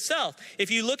Scripture itself.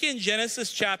 If you look in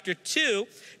Genesis chapter 2,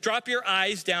 drop your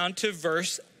eyes down to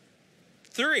verse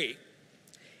 3.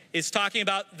 It's talking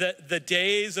about the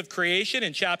days of creation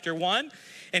in chapter 1.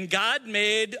 And God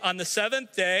made on the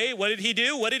seventh day, what did he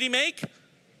do? What did he make?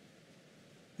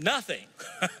 Nothing.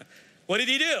 What did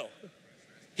he do?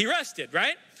 He rested,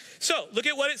 right? So look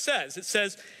at what it says. It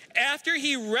says, after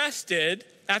he rested,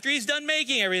 after he's done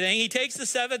making everything, he takes the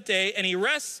seventh day and he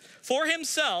rests for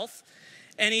himself.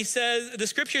 And he says, the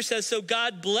scripture says, so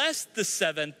God blessed the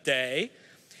seventh day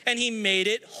and he made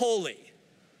it holy.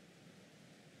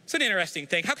 It's an interesting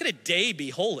thing. How could a day be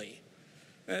holy?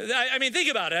 I mean,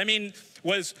 think about it. I mean,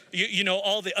 was,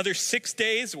 all the other 6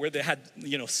 days where they had,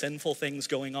 sinful things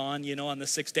going on, on the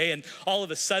sixth day. And all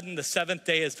of a sudden, the seventh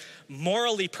day is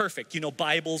morally perfect.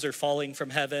 Bibles are falling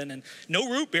from heaven and no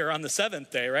root beer on the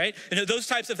seventh day, right? And those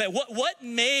types of things. What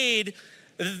made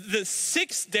the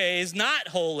 6 days not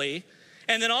holy?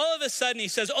 And then all of a sudden he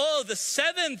says, oh, the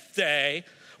seventh day,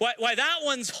 why that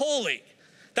one's holy.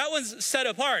 That one's set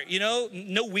apart, no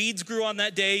weeds grew on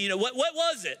that day. What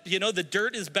was it? The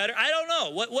dirt is better. I don't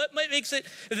know. What makes it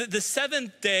the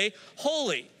seventh day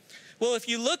holy? Well, if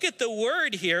you look at the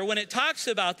word here, when it talks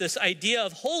about this idea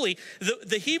of holy,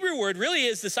 the Hebrew word really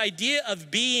is this idea of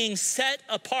being set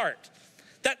apart.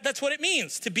 That's what it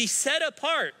means, to be set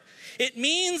apart. It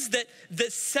means that the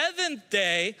seventh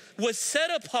day was set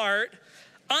apart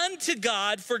unto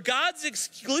God for God's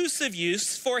exclusive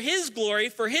use, for his glory,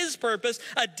 for his purpose,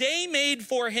 a day made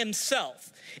for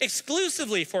himself,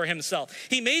 exclusively for himself.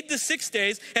 He made the 6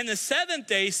 days, and the seventh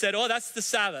day he said, oh, that's the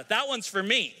Sabbath. That one's for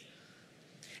me.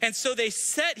 And so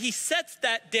he sets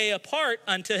that day apart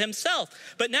unto himself.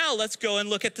 But now let's go and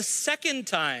look at the second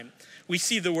time we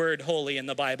see the word holy in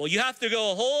the Bible. You have to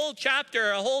go a whole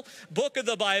chapter, a whole book of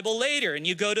the Bible later, and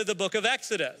you go to the book of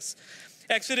Exodus.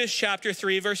 Exodus chapter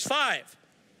 3, verse 5.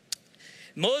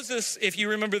 Moses, if you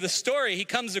remember the story, he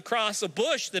comes across a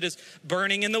bush that is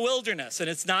burning in the wilderness and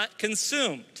it's not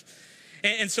consumed.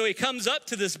 And so he comes up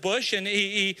to this bush and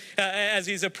as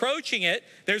he's approaching it,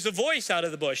 there's a voice out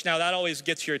of the bush. Now that always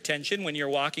gets your attention when you're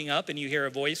walking up and you hear a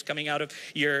voice coming out of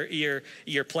your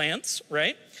plants,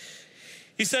 right?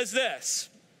 He says this,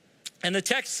 and the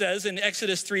text says in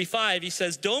Exodus 3:5, he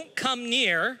says, don't come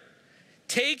near,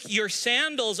 take your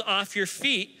sandals off your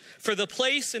feet, for the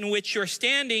place in which you're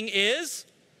standing is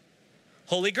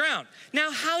holy ground. Now,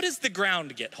 how does the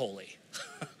ground get holy?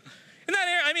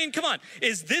 Come on.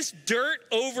 Is this dirt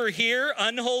over here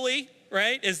unholy,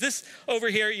 right? Is this over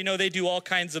here, they do all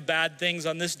kinds of bad things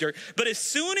on this dirt. But as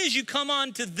soon as you come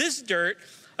onto this dirt,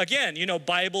 again,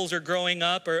 Bibles are growing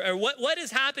up or what is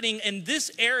happening in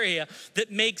this area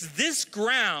that makes this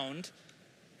ground,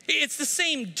 it's the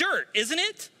same dirt, isn't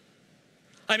it?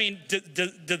 I mean, did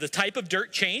the type of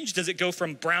dirt change? Does it go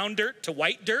from brown dirt to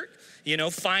white dirt?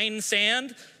 Fine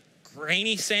sand,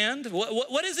 grainy sand?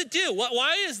 What does it do?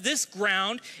 Why is this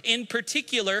ground in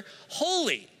particular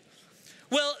holy?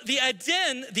 Well, the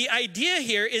idea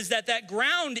here is that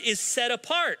ground is set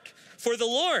apart for the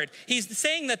Lord. He's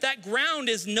saying that ground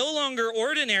is no longer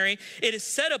ordinary. It is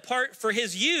set apart for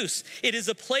his use. It is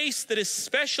a place that is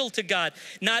special to God,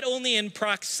 not only in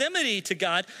proximity to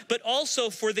God, but also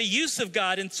for the use of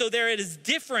God. And so there it is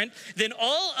different than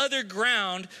all other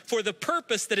ground for the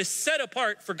purpose that is set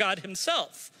apart for God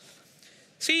himself.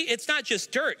 See, it's not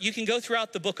just dirt. You can go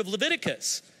throughout the book of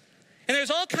Leviticus, and there's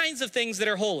all kinds of things that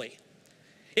are holy.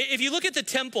 If you look at the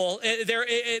temple,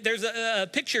 there's a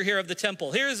picture here of the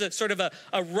temple. Here's a sort of a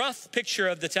rough picture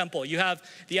of the temple. You have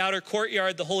the outer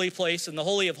courtyard, the holy place, and the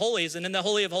Holy of Holies. And in the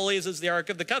Holy of Holies is the Ark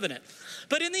of the Covenant.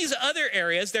 But in these other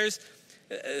areas, it's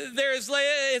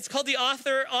called the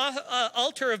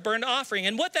altar of burnt offering.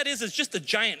 And what that is just a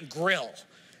giant grill,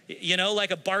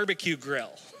 like a barbecue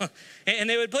grill. And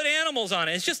they would put animals on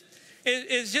it.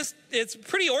 It's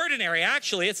pretty ordinary,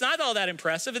 actually. It's not all that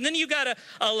impressive. And then you got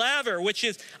a laver, which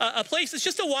is a place that's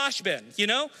just a wash bin,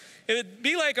 It would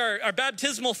be like our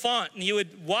baptismal font, and you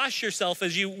would wash yourself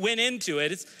as you went into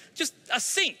it. It's just a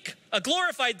sink, a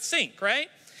glorified sink, right?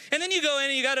 And then you go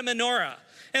in and you got a menorah.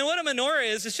 And what a menorah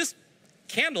is, it's just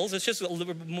candles. It's just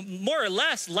more or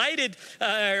less lighted,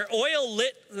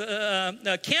 oil-lit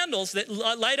candles that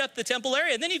light up the temple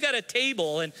area. And then you've got a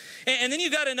table, and then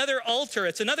you've got another altar.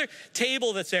 It's another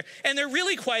table that's there. And they're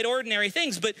really quite ordinary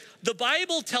things. But the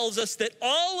Bible tells us that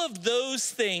all of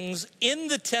those things in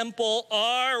the temple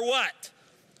are what?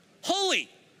 Holy.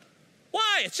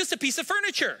 Why? It's just a piece of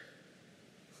furniture.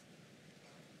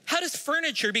 How does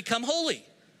furniture become holy?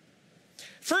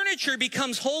 furniture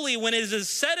becomes holy when it is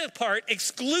set apart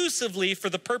exclusively for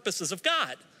the purposes of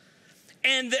God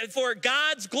and for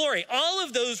God's glory. All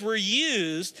of those were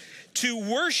used to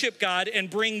worship God and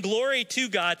bring glory to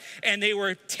God, and they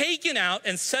were taken out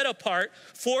and set apart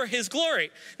for his glory.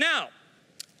 Now,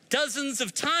 dozens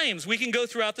of times we can go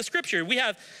throughout the scripture. We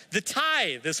have the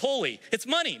tithe is holy. It's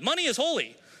money. Money is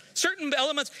holy. Certain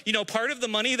elements, part of the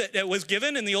money that was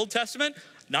given in the Old Testament,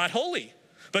 not holy.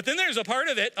 But then there's a part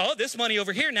of it, this money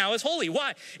over here now is holy.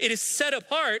 Why? It is set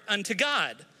apart unto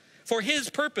God for his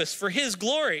purpose, for his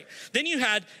glory. Then you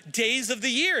had days of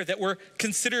the year that were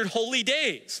considered holy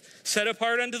days, set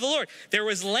apart unto the Lord. There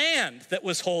was land that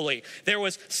was holy. There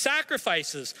was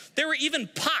sacrifices. There were even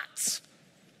pots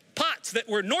that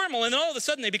were normal, and then all of a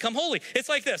sudden they become holy. It's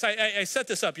like this. I set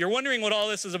this up. You're wondering what all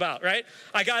this is about, right?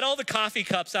 I got all the coffee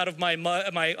cups out of my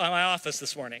office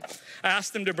this morning. I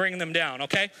asked them to bring them down,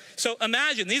 okay? So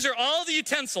imagine, these are all the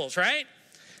utensils, right?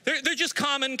 They're just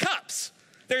common cups.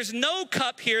 There's no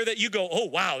cup here that you go, oh,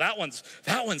 wow, that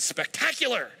one's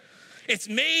spectacular. It's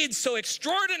made so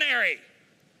extraordinary.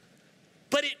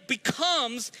 But it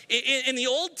becomes, in the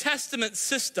Old Testament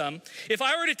system, if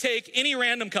I were to take any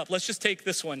random cup, let's just take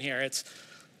this one here.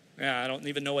 I don't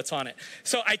even know what's on it.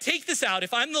 So I take this out.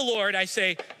 If I'm the Lord, I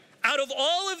say, out of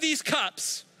all of these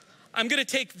cups, I'm going to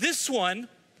take this one,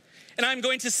 and I'm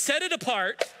going to set it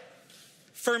apart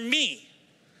for me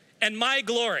and my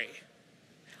glory.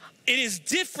 It is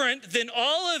different than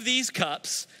all of these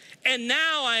cups, and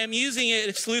now I am using it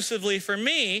exclusively for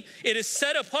me. It is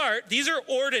set apart. These are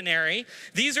ordinary.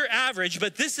 These are average,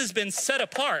 but this has been set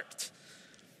apart.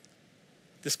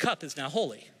 This cup is now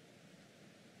holy.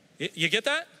 You get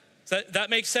that?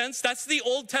 That makes sense? That's the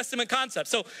Old Testament concept.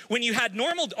 So when you had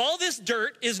all this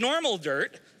dirt is normal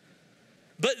dirt,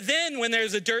 but then when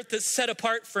there's a dirt that's set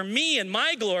apart for me and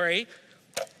my glory,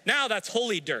 now that's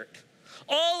holy dirt.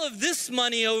 All of this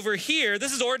money over here,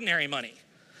 this is ordinary money.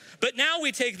 But now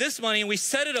we take this money and we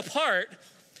set it apart.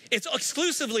 It's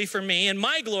exclusively for me and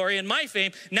my glory and my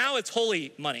fame. Now it's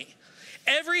holy money.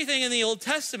 Everything in the Old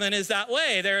Testament is that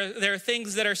way. There are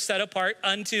things that are set apart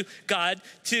unto God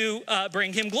to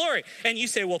bring him glory. And you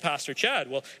say, well, Pastor Chad,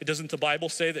 doesn't the Bible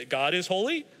say that God is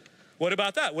holy? What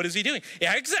about that? What is he doing?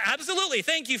 Yeah, absolutely.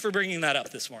 Thank you for bringing that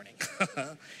up this morning.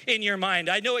 In your mind,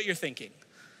 I know what you're thinking.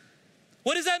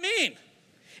 What does that mean?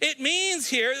 It means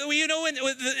here, in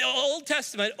the Old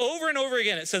Testament, over and over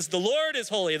again, it says, the Lord is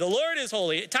holy, the Lord is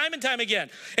holy, time and time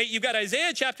again. Hey, you've got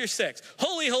Isaiah chapter 6,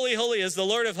 holy, holy, holy is the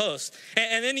Lord of hosts.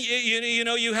 And then,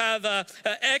 you have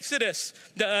Exodus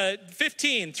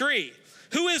 15:3.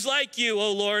 Who is like you,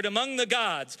 O Lord, among the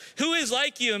gods? Who is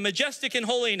like you, majestic in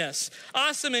holiness,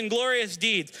 awesome in glorious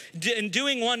deeds, and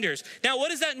doing wonders? Now, what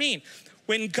does that mean?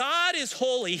 When God is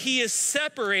holy, he is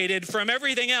separated from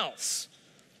everything else.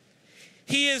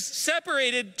 He is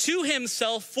separated to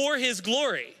himself for his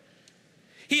glory.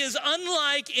 He is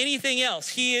unlike anything else.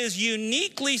 He is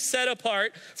uniquely set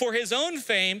apart for his own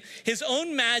fame, his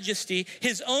own majesty,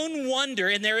 his own wonder,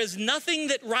 and there is nothing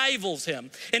that rivals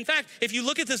him. In fact, if you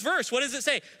look at this verse, what does it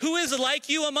say? Who is like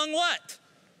you among what?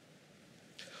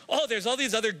 Oh, there's all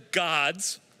these other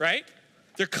gods, right?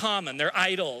 They're common, they're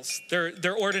idols,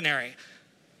 they're ordinary.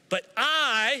 But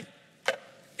I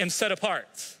am set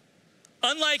apart,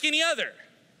 unlike any other.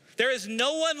 There is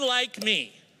no one like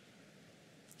me.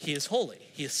 He is holy.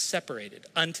 He is separated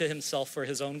unto himself for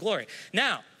his own glory.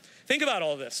 Now, think about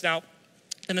all this. Now,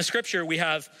 in the scripture, we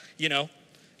have,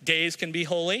 days can be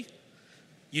holy,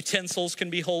 utensils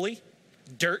can be holy,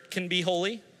 dirt can be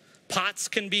holy, pots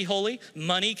can be holy,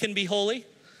 money can be holy.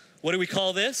 What do we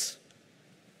call this?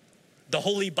 The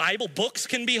Holy Bible. Books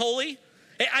can be holy.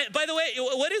 By the way,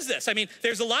 what is this?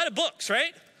 There's a lot of books,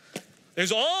 right?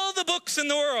 There's all the books in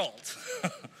the world.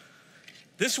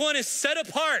 This one is set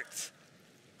apart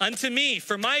unto me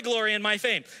for my glory and my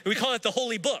fame. We call it the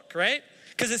Holy Book, right?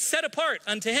 Because it's set apart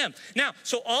unto him. Now,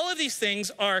 so all of these things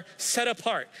are set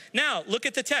apart. Now, look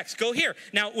at the text. Go here.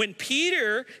 Now, when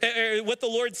Peter, what the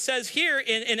Lord says here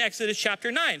in Exodus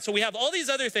chapter 9. So we have all these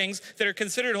other things that are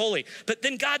considered holy. But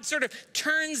then God sort of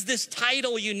turns this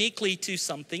title uniquely to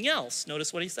something else.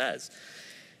 Notice what he says.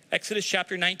 Exodus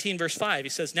chapter 19, verse 5. He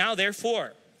says, now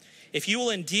therefore, if you will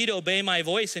indeed obey my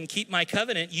voice and keep my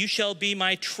covenant, you shall be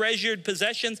my treasured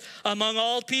possessions among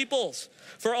all peoples.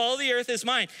 For all the earth is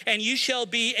mine. And you shall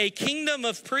be a kingdom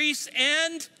of priests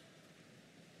and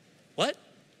what?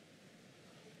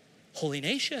 Holy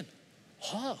nation.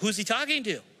 Oh, who's he talking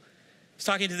to? He's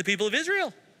talking to the people of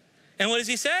Israel. And what does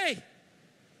he say?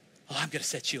 Oh, I'm going to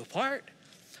set you apart.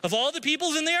 Of all the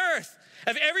peoples in the earth,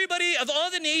 of everybody, of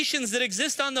all the nations that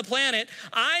exist on the planet,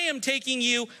 I am taking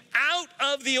you out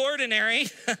of the ordinary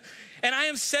And I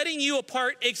am setting you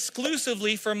apart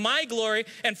exclusively for my glory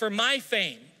and for my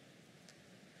fame,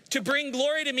 to bring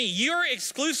glory to me. Your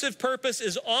exclusive purpose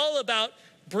is all about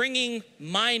bringing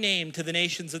my name to the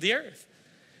nations of the earth.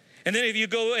 And then if you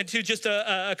go into just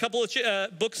a couple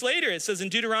of books later, it says in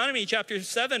Deuteronomy chapter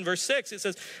 7, verse 6, it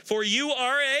says, for you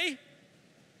are a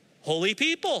holy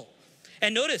people.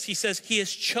 And notice, he says, he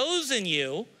has chosen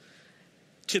you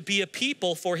to be a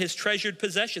people for his treasured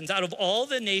possessions out of all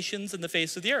the nations in the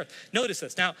face of the earth. Notice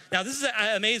this. Now this is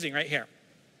amazing right here.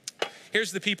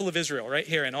 Here's the people of Israel right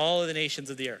here and all of the nations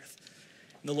of the earth.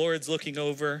 And the Lord's looking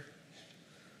over.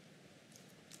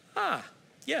 Ah,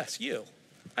 yes, you.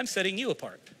 I'm setting you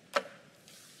apart.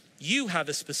 You have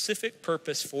a specific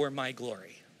purpose for my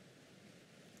glory.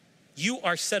 You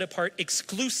are set apart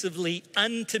exclusively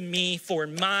unto me for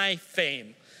my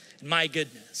fame and my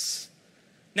goodness.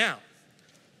 Now,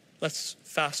 let's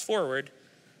fast forward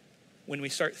when we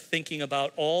start thinking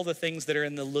about all the things that are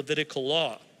in the Levitical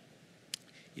law.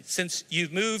 Since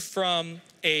you've moved from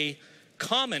a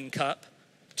common cup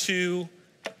to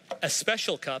a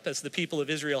special cup, as the people of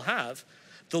Israel have,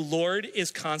 the Lord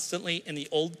is constantly in the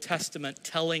Old Testament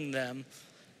telling them,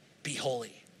 be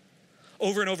holy.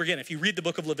 Over and over again, if you read the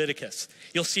book of Leviticus,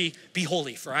 you'll see, be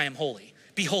holy, for I am holy.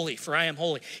 Be holy, for I am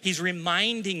holy. He's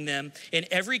reminding them in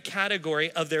every category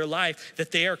of their life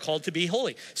that they are called to be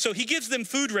holy. So he gives them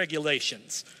food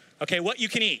regulations. Okay, what you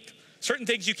can eat. Certain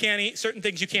things you can eat, certain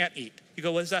things you can't eat. You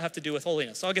go, what does that have to do with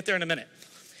holiness? I'll get there in a minute.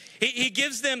 He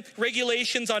gives them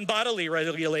regulations on bodily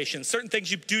regulations. Certain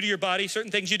things you do to your body,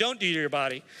 certain things you don't do to your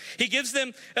body. He gives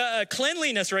them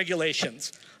cleanliness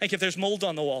regulations. Like if there's mold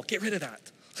on the wall, get rid of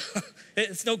that.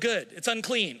 It's no good, it's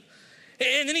unclean.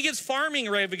 And then he gives farming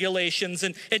regulations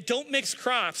and don't mix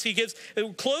crops. He gives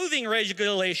clothing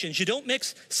regulations. You don't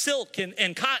mix silk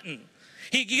and cotton.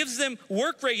 He gives them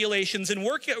work regulations and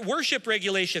worship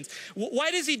regulations.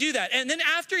 Why does he do that? And then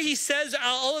after he says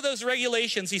all of those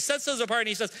regulations, he sets those apart and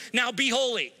he says, now be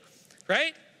holy,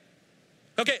 right?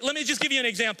 Okay, let me just give you an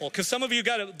example because some of you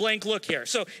got a blank look here.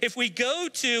 So if we go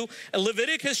to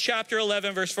Leviticus chapter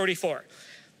 11, verse 44,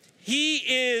 he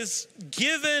is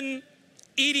given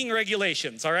eating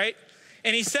regulations, all right?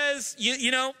 And he says,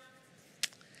 you know,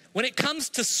 when it comes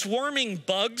to swarming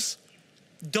bugs,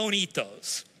 don't eat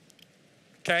those.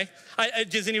 Okay,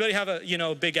 does anybody have a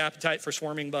big appetite for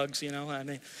swarming bugs? You know, I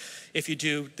mean, if you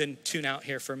do, then tune out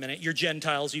here for a minute. You're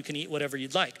Gentiles, you can eat whatever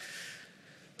you'd like.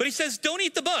 But he says, don't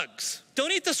eat the bugs.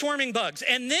 Don't eat the swarming bugs.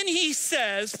 And then he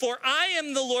says, for I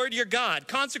am the Lord your God.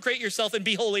 Consecrate yourself and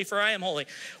be holy, for I am holy.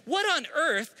 What on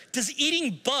earth does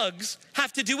eating bugs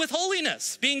have to do with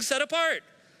holiness, being set apart?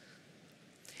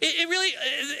 It really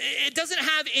doesn't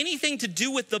have anything to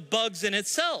do with the bugs in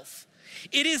itself.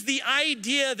 It is the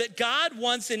idea that God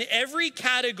wants in every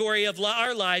category of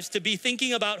our lives to be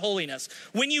thinking about holiness.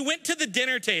 When you went to the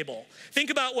dinner table, think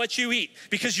about what you eat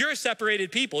because you're a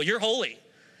separated people, you're holy.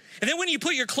 And then when you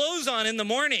put your clothes on in the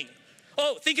morning,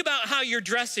 think about how you're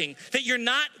dressing, that you're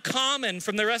not common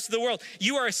from the rest of the world.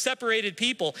 You are a separated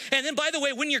people. And then, by the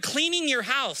way, when you're cleaning your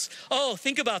house,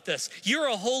 think about this. You're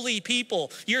a holy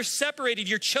people. You're separated.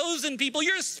 You're chosen people.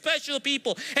 You're a special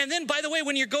people. And then, by the way,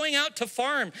 when you're going out to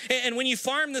farm, and when you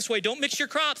farm this way, don't mix your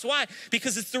crops. Why?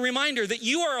 Because it's the reminder that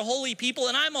you are a holy people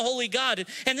and I'm a holy God.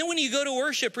 And then when you go to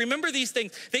worship, remember these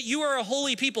things, that you are a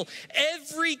holy people.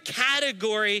 Every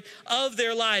category of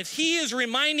their lives, he is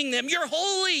reminding them, you're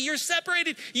holy, you're separated.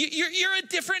 You're a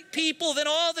different people than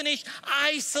all the nations.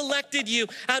 I selected you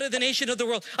out of the nation of the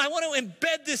world. I want to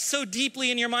embed this so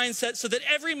deeply in your mindset so that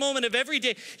every moment of every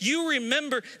day, you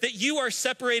remember that you are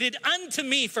separated unto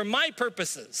me for my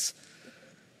purposes.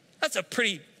 That's a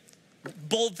pretty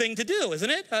bold thing to do, isn't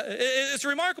it? It's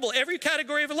remarkable. Every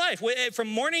category of life, from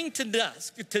morning to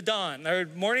dusk, to dawn, or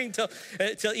morning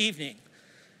till evening.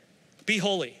 Be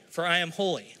holy, for I am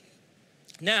holy.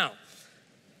 Now,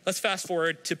 let's fast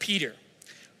forward to Peter.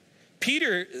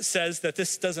 Peter says that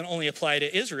this doesn't only apply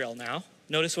to Israel now.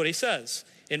 Notice what he says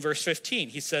in verse 15.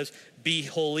 He says, be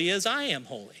holy as I am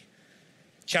holy.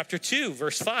 Chapter 2,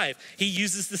 verse 5, he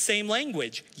uses the same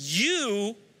language.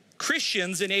 You,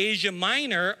 Christians in Asia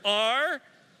Minor, are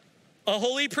a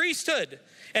holy priesthood.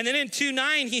 And then in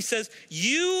 2:9, he says,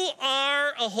 you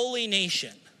are a holy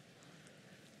nation.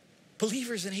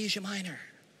 Believers in Asia Minor.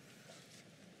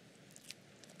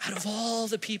 Out of all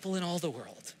the people in all the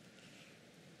world,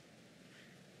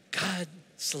 God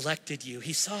selected you.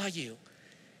 He saw you.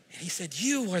 And he said,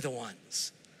 you are the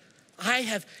ones. I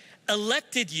have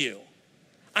elected you.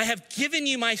 I have given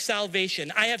you my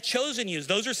salvation. I have chosen you.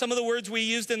 Those are some of the words we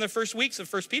used in the first weeks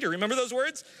of 1 Peter. Remember those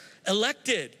words?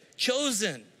 Elected,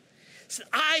 chosen.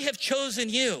 I have chosen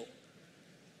you.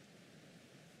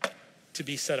 to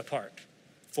be set apart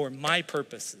for my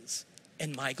purposes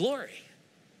and my glory.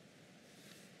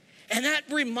 And that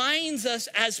reminds us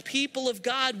as people of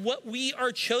God what we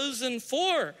are chosen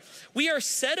for. We are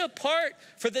set apart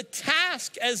for the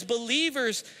task as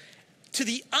believers to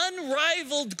the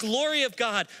unrivaled glory of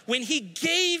God. When he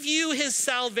gave you his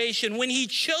salvation, when he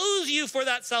chose you for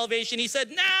that salvation, he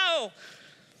said, now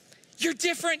you're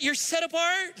different, you're set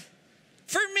apart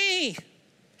for me.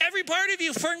 Every part of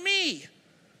you for me.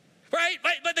 Right?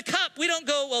 But the cup, we don't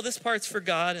go, well, this part's for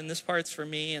God and this part's for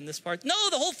me and this part. No,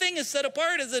 the whole thing is set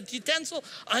apart as a utensil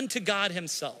unto God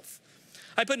himself.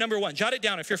 I put number 1. Jot it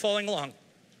down if you're following along.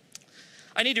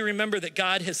 I need to remember that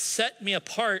God has set me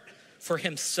apart for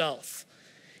himself.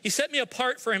 He set me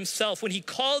apart for himself. When he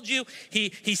called you,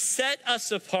 he set us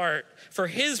apart for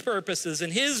his purposes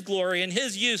and his glory and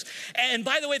his use. And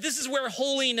by the way, this is where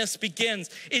holiness begins.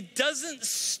 It doesn't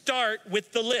start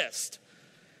with the list.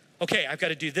 Okay, I've got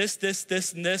to do this, this,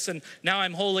 this, and this, and now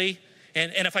I'm holy.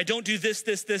 And if I don't do this,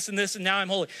 this, this, and this, and now I'm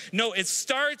holy. No, it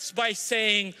starts by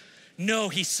saying, no,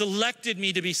 he selected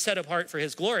me to be set apart for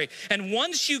his glory. And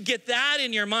once you get that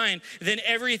in your mind, then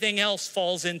everything else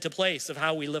falls into place of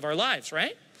how we live our lives,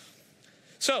 right?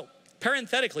 So,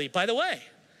 parenthetically, by the way,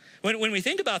 when we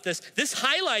think about this, this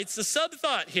highlights the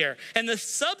sub-thought here. And the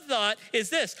sub-thought is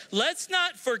this: let's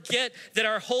not forget that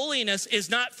our holiness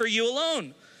is not for you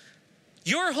alone.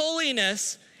 Your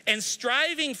holiness and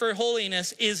striving for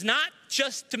holiness is not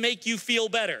just to make you feel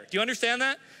better. Do you understand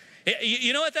that?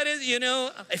 You know what that is? You know,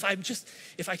 if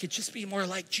I could just be more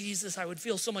like Jesus, I would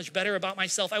feel so much better about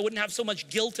myself. I wouldn't have so much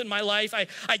guilt in my life.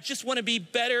 I just want to be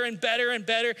better and better and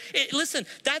better. Listen,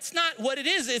 that's not what it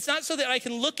is. It's not so that I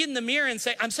can look in the mirror and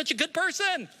say, I'm such a good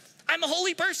person. I'm a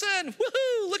holy person.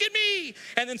 Woohoo, look at me.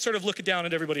 And then sort of look down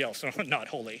at everybody else. Not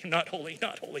holy, not holy,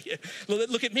 not holy.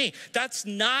 Look at me. That's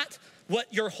not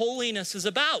what your holiness is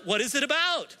about. What is it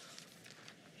about?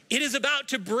 It is about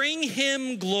to bring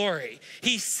him glory.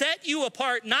 He set you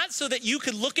apart not so that you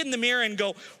could look in the mirror and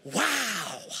go,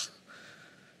 wow,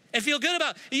 and feel good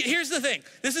about it. Here's the thing.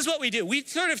 This is what we do. We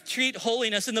sort of treat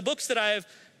holiness in the books that I have,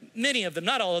 many of them,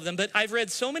 not all of them, but I've read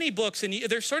so many books, and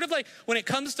they're sort of like, when it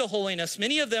comes to holiness,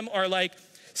 many of them are like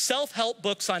self-help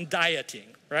books on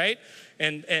dieting, right?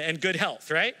 And good health,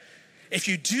 right? If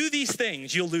you do these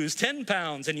things, you'll lose 10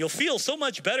 pounds and you'll feel so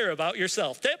much better about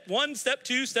yourself. Step 1, step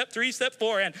 2, step 3, step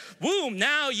 4, and boom,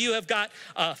 now you have got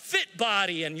a fit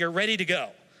body and you're ready to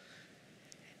go.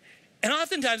 And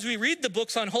oftentimes we read the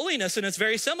books on holiness and it's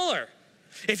very similar.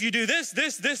 If you do this,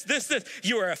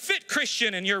 you are a fit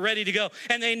Christian and you're ready to go.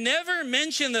 And they never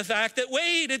mention the fact that,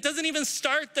 wait, it doesn't even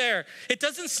start there. It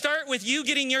doesn't start with you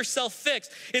getting yourself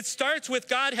fixed. It starts with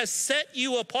God has set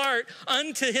you apart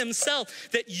unto himself,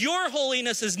 that your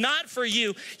holiness is not for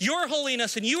you. Your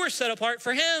holiness, and you are set apart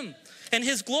for him and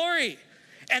his glory.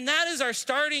 And that is our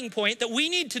starting point that we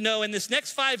need to know in this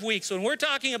next 5 weeks. When we're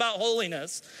talking about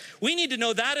holiness, we need to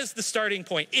know that is the starting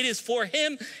point. It is for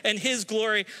him and his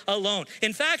glory alone.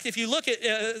 In fact, if you look at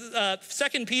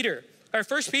 1 Peter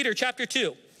chapter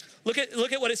 2, look at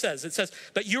what it says. It says,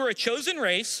 but you are a chosen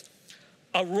race,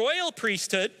 a royal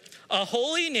priesthood, a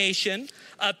holy nation,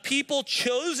 a people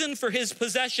chosen for his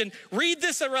possession. Read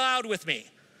this aloud with me.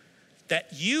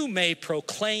 That you may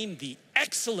proclaim the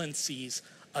excellencies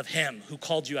of him who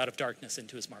called you out of darkness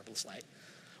into his marvelous light.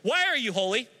 Why are you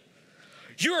holy?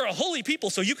 You are a holy people,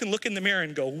 so you can look in the mirror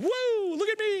and go, whoa, look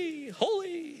at me,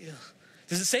 holy.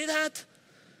 Does it say that?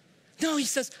 No, he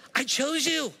says, I chose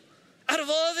you out of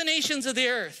all the nations of the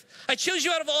earth. I chose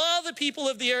you out of all the people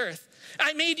of the earth.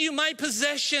 I made you my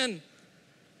possession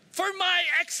for my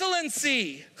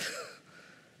excellency,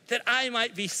 that I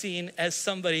might be seen as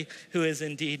somebody who is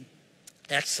indeed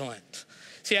excellent.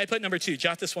 See, I put number 2,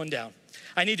 jot this one down.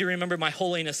 I need to remember my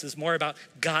holiness is more about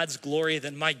God's glory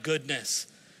than my goodness.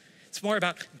 It's more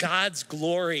about God's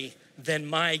glory than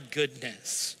my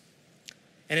goodness.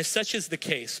 And if such is the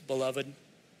case, beloved,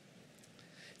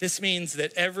 this means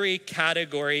that every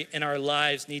category in our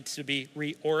lives needs to be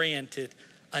reoriented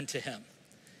unto him.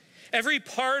 Every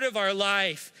part of our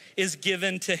life is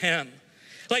given to him.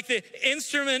 Like the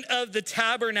instrument of the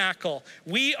tabernacle,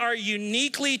 we are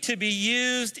uniquely to be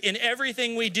used in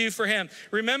everything we do for him.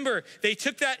 Remember, they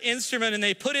took that instrument and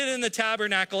they put it in the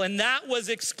tabernacle, and that was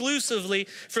exclusively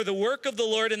for the work of the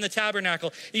Lord in the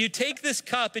tabernacle. You take this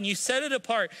cup and you set it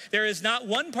apart. There is not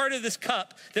one part of this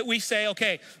cup that we say,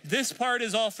 okay, this part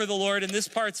is all for the Lord and this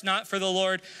part's not for the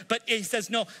Lord. But he says,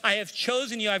 no, I have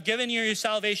chosen you. I've given you your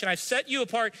salvation. I've set you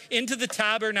apart into the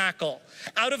tabernacle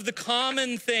out of the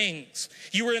common things.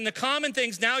 You were in the common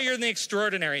things, now you're in the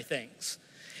extraordinary things.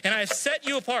 And I've set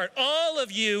you apart. All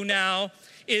of you now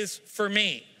is for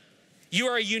me. You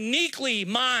are uniquely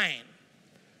mine.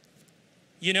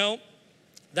 You know,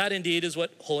 that indeed is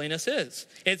what holiness is.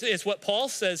 It's what Paul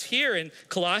says here in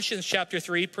Colossians chapter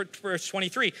 3, verse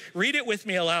 23. Read it with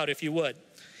me aloud if you would.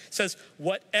 It says,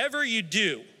 whatever you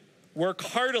do, work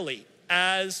heartily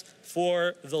as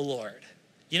for the Lord.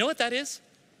 You know what that is?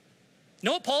 You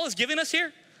know what Paul is giving us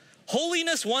here?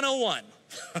 Holiness 101.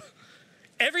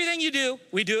 Everything you do,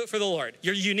 we do it for the Lord.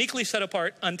 You're uniquely set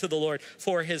apart unto the Lord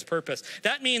for his purpose.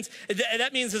 That means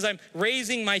as I'm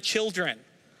raising my children,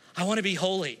 I want to be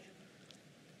holy.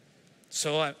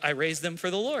 So I raise them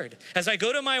for the Lord. As I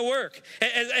go to my work,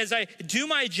 as I do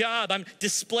my job, I'm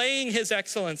displaying his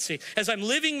excellency. As I'm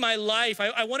living my life,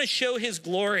 I want to show his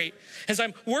glory. As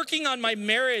I'm working on my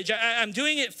marriage, I'm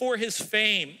doing it for his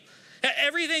fame.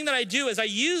 Everything that I do, as I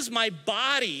use my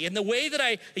body and the way that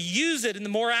I use it and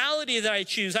the morality that I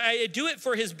choose, I do it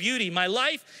for his beauty. My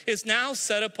life is now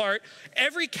set apart,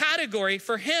 every category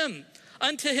for him,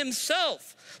 unto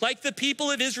himself. Like the people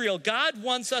of Israel, God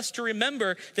wants us to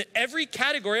remember that every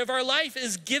category of our life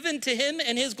is given to him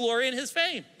and his glory and his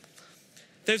fame.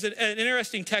 There's an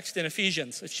interesting text in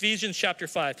Ephesians chapter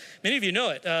 5. Many of you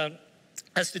know it.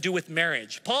 Has to do with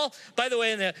marriage. Paul, by the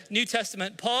way, in the New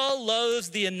Testament, Paul loves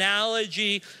the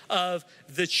analogy of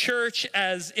the church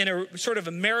as in a sort of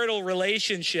a marital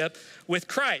relationship with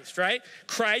Christ, right?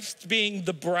 Christ being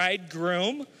the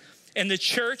bridegroom and the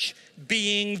church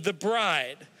being the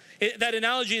bride. That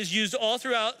analogy is used all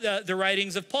throughout the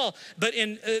writings of Paul. But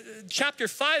in chapter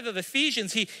 5 of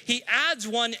Ephesians, he adds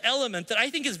one element that I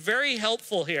think is very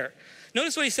helpful here.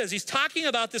 Notice what he says. He's talking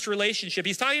about this relationship.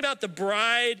 He's talking about the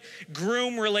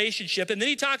bride-groom relationship. And then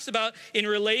he talks about in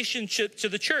relationship to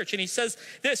the church. And he says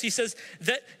this. He says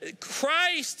that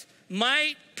Christ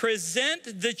might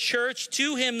present the church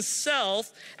to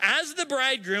himself as the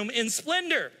bridegroom in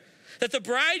splendor. That the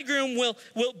bridegroom will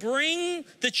bring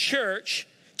the church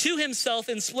to himself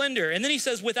in splendor. And then he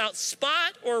says, without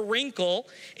spot or wrinkle,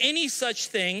 any such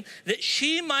thing, that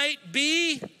she might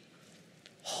be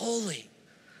holy,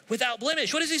 without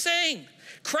blemish. What is he saying?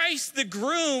 Christ, the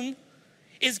groom,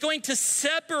 is going to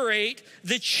separate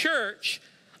the church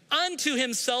unto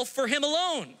himself for him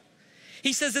alone.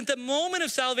 He says at the moment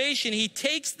of salvation, he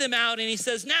takes them out and he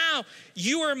says, now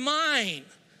you are mine.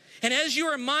 And as you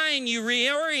are mine, you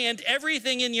reorient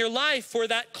everything in your life for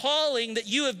that calling that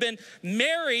you have been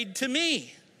married to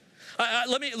me.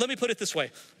 Let me put it this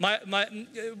way.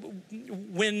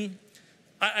 When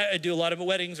I do a lot of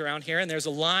weddings around here, and there's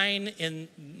a line in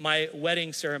my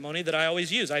wedding ceremony that I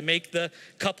always use. I make the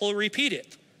couple repeat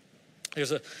it.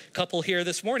 There's a couple here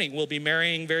this morning. We'll be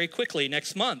marrying very quickly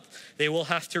next month. They will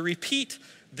have to repeat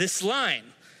this line.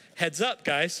 Heads up,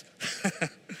 guys.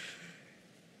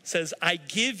 Says, I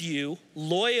give you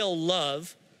loyal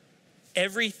love,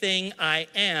 everything I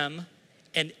am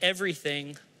and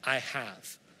everything I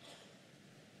have.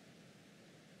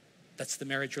 That's the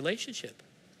marriage relationship.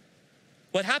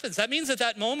 What happens? That means at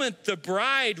that moment, the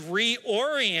bride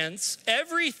reorients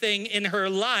everything in her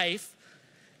life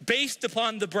based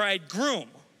upon the bridegroom.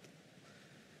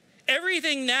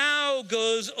 Everything now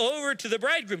goes over to the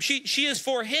bridegroom. She is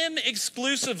for him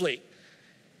exclusively.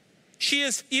 She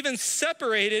is even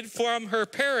separated from her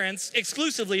parents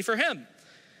exclusively for him.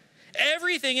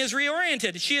 Everything is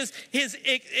reoriented. She is his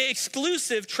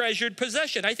exclusive treasured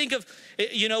possession. I think of,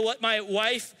 you know, what my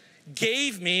wife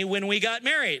gave me when we got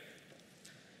married.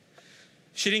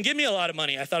 She didn't give me a lot of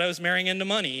money. I thought I was marrying into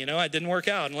money. You know, it didn't work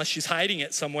out unless she's hiding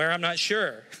it somewhere. I'm not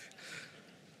sure.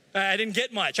 I didn't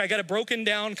get much. I got a broken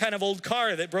down kind of old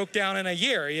car that broke down in a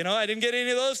year. You know, I didn't get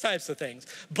any of those types of things.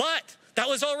 But that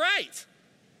was all right.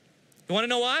 You want to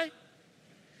know why?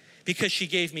 Because she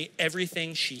gave me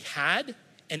everything she had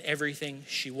and everything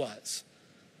she was.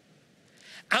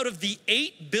 Out of the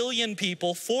 8 billion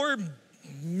people, 4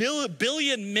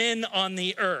 billion men on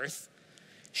the earth,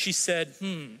 she said,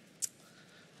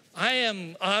 I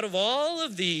am, out of all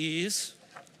of these,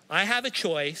 I have a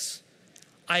choice.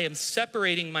 I am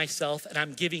separating myself and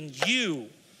I'm giving you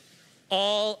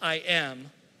all I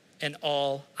am and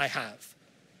all I have.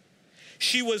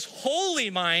 She was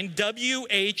wholly mine,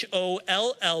 W-H-O-L-L-Y,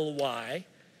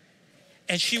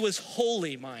 and she was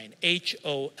wholly mine,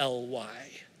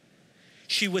 H-O-L-Y.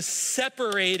 She was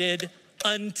separated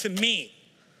unto me.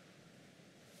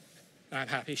 I'm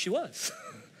happy she was.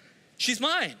 She's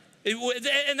mine.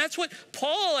 And that's what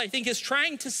Paul, I think, is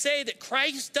trying to say that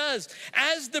Christ does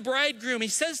as the bridegroom. He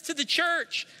says to the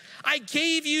church, I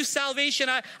gave you salvation.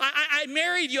 I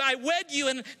married you. I wed you.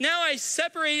 And now I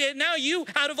separated. Now you,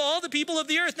 out of all the people of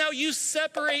the earth, now you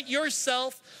separate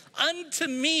yourself unto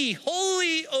me,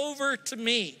 wholly over to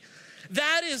me.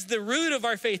 That is the root of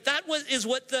our faith. That is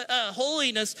what the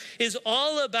holiness is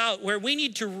all about, where we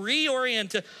need to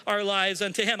reorient our lives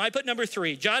unto him. I put number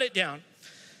 3, jot it down.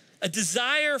 A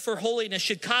desire for holiness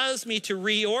should cause me to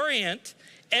reorient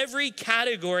every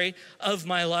category of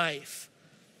my life.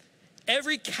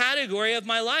 Every category of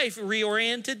my life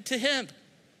reoriented to him.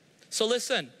 So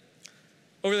listen,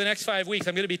 over the next 5 weeks,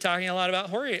 I'm going to be talking a lot about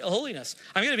holiness.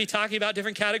 I'm going to be talking about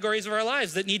different categories of our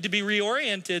lives that need to be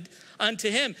reoriented unto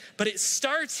him. But it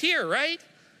starts here, right?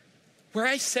 Where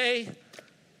I say,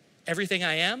 everything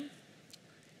I am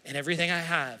and everything I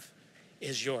have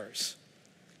is yours.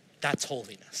 That's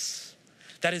holiness.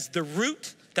 That is the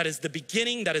root, that is the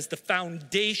beginning, that is the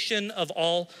foundation of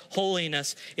all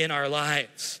holiness in our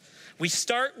lives. We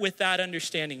start with that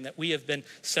understanding that we have been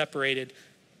separated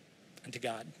unto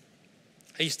God.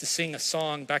 I used to sing a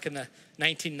song back in the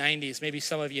 1990s. Maybe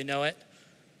some of you know it.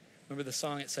 Remember the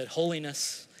song? It said,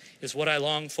 holiness is what I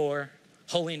long for.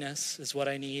 Holiness is what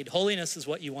I need. Holiness is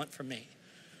what you want from me.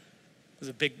 It was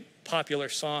a big popular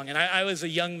song. And I was a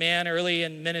young man early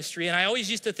in ministry, and I always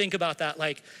used to think about that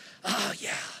like, oh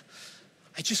yeah,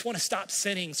 I just want to stop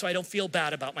sinning so I don't feel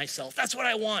bad about myself. That's what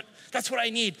I want. That's what I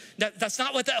need. That's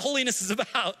not what that holiness is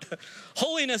about.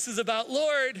 Holiness is about,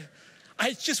 Lord,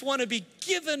 I just want to be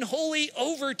given wholly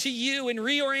over to you and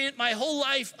reorient my whole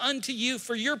life unto you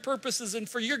for your purposes and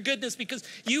for your goodness, because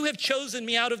you have chosen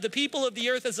me out of the people of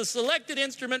the earth as a selected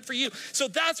instrument for you. So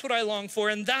that's what I long for,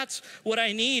 and that's what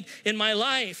I need in my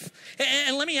life.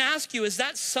 And let me ask you, is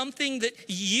that something that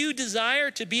you desire,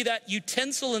 to be that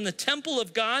utensil in the temple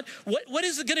of God? What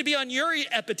is it going to be on your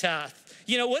epitaph?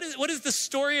 You know, what is the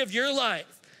story of your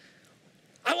life?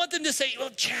 I want them to say,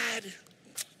 well, Chad,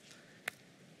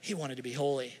 he wanted to be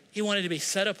holy. He wanted to be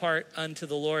set apart unto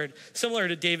the Lord. Similar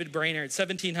to David Brainerd,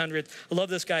 1700. I love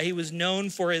this guy. He was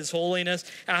known for his holiness.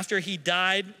 After he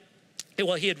died,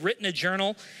 well, he had written a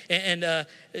journal, and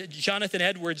Jonathan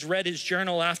Edwards read his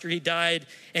journal after he died,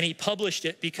 and he published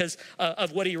it because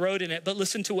of what he wrote in it. But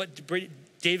listen to what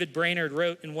David Brainerd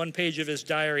wrote in one page of his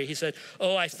diary. He said,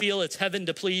 oh, I feel it's heaven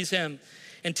to please him,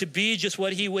 and to be just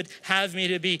what he would have me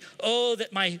to be. Oh,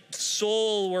 that my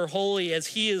soul were holy as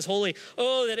he is holy.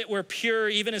 Oh, that it were pure,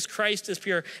 even as Christ is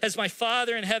pure, as my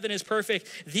Father in heaven is perfect.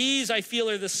 These, I feel,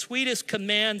 are the sweetest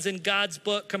commands in God's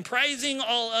book, comprising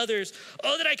all others.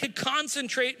 Oh, that I could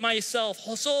concentrate myself,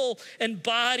 soul and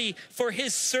body, for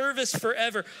his service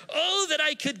forever. Oh, that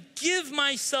I could give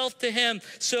myself to him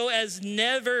so as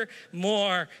never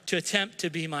more to attempt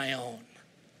to be my own.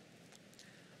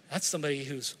 That's somebody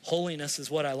whose holiness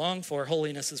is what I long for.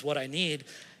 Holiness is what I need.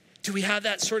 Do we have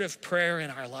that sort of prayer in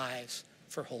our lives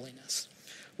for holiness?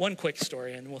 One quick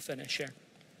story and we'll finish here.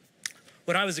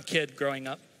 When I was a kid growing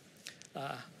up,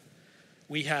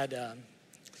 we had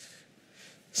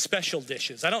special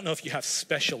dishes. I don't know if you have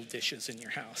special dishes in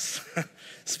your house.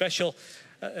 Special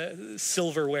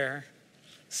silverware,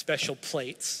 special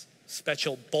plates,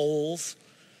 special bowls.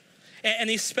 And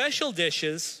these special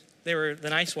dishes, they were the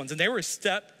nice ones, and they were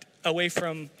stepped away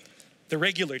from the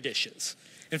regular dishes.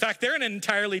 In fact, they're in an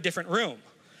entirely different room,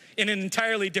 in an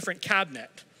entirely different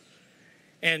cabinet.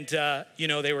 And,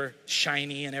 they were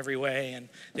shiny in every way, and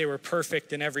they were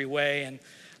perfect in every way. And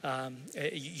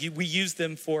we used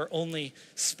them for only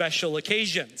special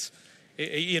occasions.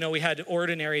 We had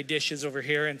ordinary dishes over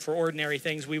here, and for ordinary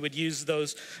things, we would use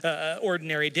those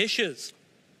ordinary dishes.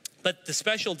 But the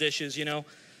special dishes,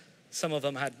 some of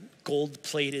them had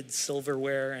gold-plated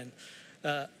silverware and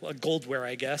goldware,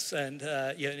 I guess, and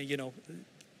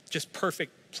just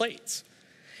perfect plates.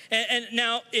 And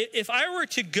now, if I were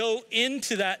to go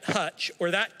into that hutch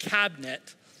or that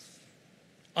cabinet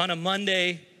on a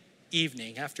Monday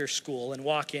evening after school and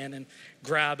walk in and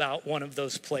grab out one of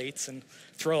those plates and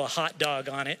throw a hot dog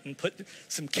on it and put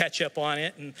some ketchup on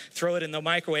it and throw it in the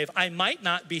microwave, I might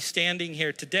not be standing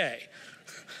here today.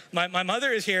 My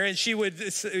mother is here, and she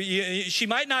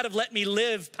might not have let me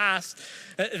live past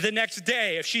the next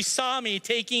day if she saw me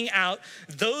taking out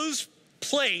those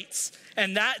plates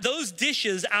and those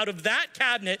dishes out of that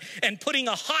cabinet and putting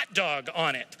a hot dog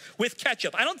on it with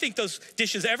ketchup. I don't think those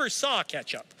dishes ever saw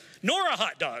ketchup, nor a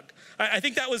hot dog. I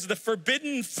think that was the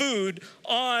forbidden food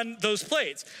on those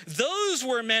plates. Those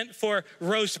were meant for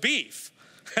roast beef.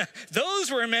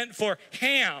 Those were meant for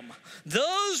ham.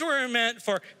 Those were meant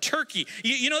for turkey.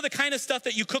 You know, the kind of stuff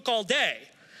that you cook all day.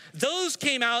 those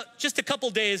came out just a couple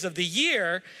days of the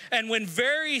year. And when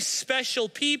very special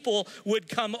people would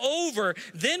come over,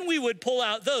 then we would pull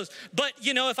out those. But,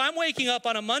 you know, if I'm waking up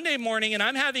on a Monday morning and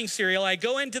I'm having cereal, I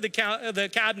go into the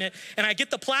cabinet and I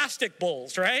get the plastic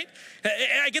bowls, right?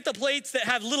 I get the plates that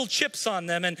have little chips on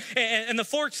them and the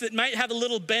forks that might have a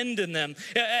little bend in them.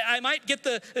 I might get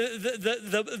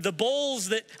the bowls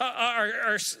that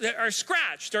are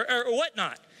scratched or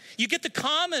whatnot. You get the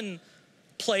common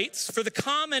plates for the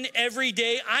common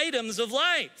everyday items of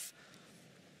life.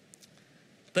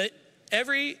 But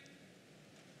every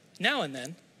now and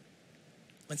then,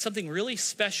 when something really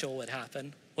special would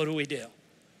happen, what do?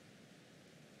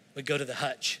 We'd go to the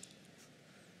hutch.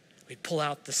 We'd pull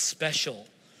out the special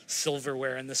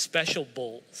silverware and the special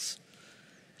bowls.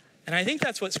 And I think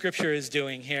that's what Scripture is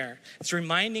doing here. It's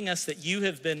reminding us that you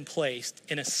have been placed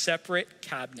in a separate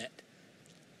cabinet,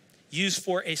 used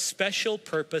for a special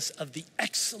purpose of the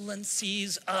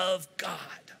excellencies of God.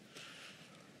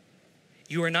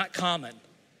 You are not common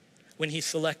when he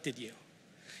selected you.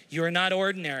 You are not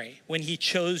ordinary when he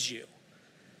chose you.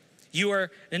 You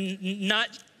are not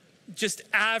just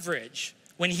average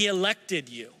when he elected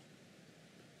you.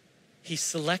 He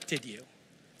selected you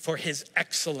for his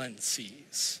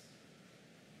excellencies.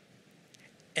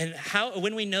 And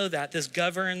when we know that, this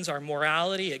governs our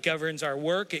morality, it governs our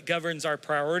work, it governs our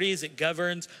priorities, it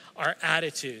governs our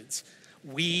attitudes.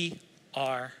 We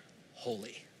are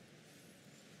holy.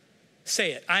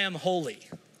 Say it, I am holy.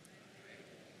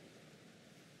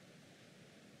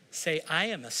 Say, I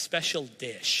am a special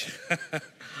dish.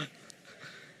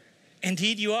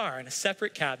 Indeed you are, in a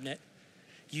separate cabinet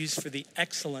used for the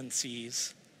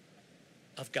excellencies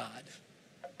of God.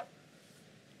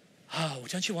 Oh,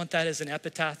 don't you want that as an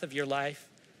epitaph of your life?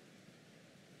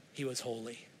 He was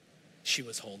holy. She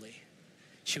was holy.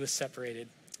 She was separated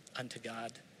unto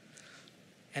God.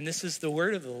 And this is the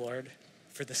word of the Lord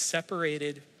for the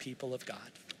separated people of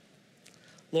God.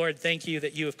 Lord, thank you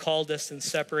that you have called us and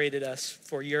separated us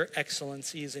for your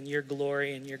excellencies and your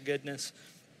glory and your goodness.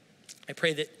 I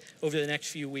pray that over the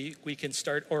next few weeks, we can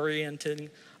start orienting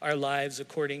our lives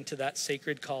according to that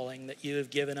sacred calling that you have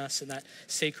given us and that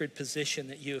sacred position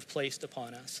that you have placed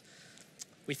upon us.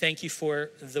 We thank you for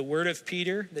the word of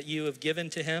Peter that you have given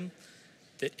to him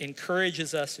that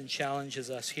encourages us and challenges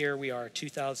us. Here we are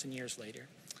 2,000 years later.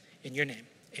 In your name,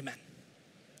 amen.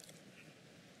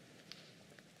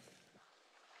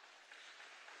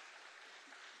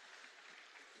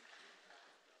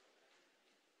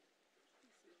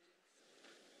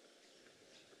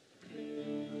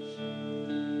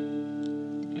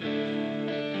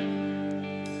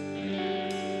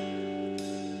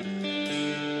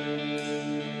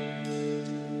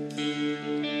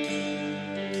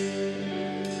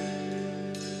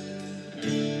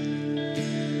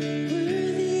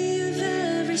 Worthy of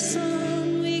every song.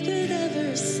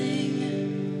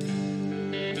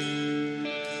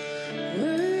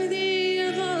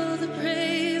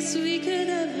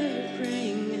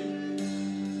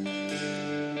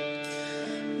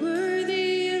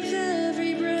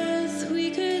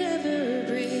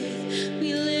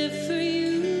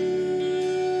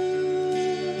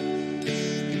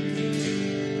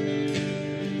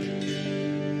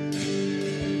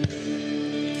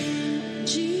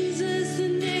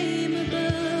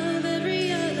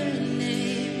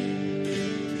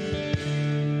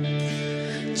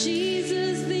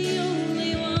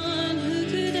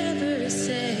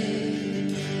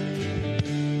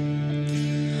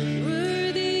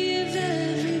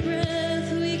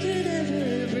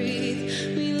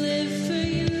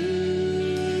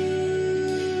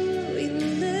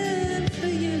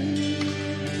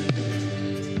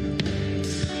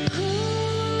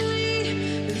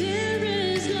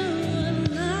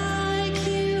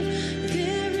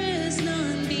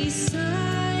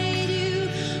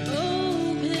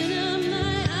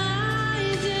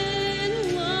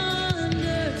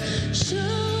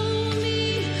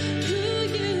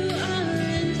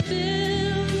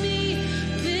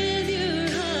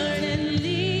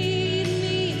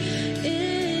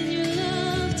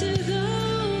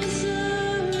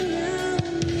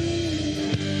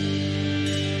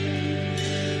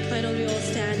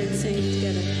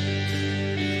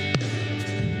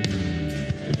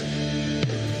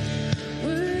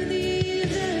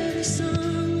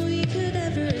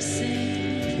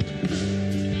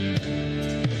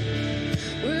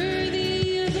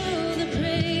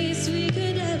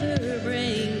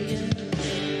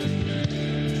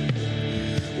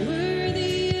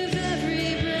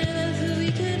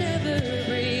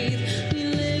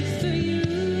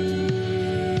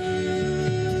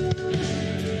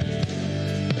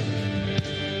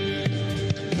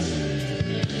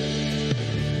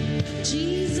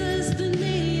 Jesus, the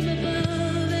name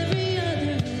above every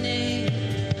other name.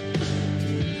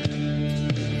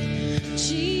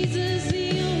 Jesus,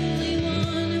 the only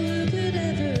one who could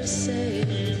ever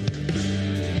save.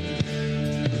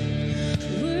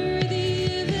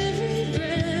 Worthy of every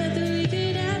breath we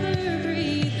could ever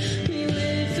breathe. We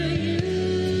live for you.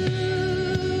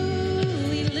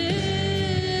 We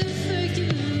live for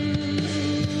you.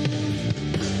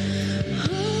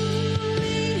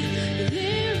 Holy,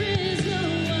 there is no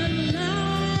one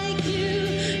like you.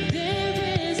 There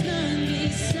is none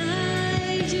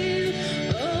beside you.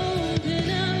 Open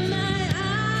up my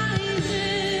eyes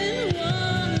in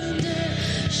wonder.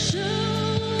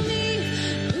 Show me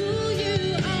who you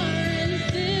are and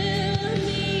fill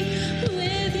me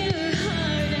with your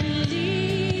heart and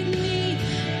lead me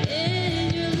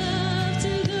in your love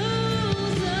to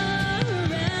those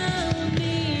around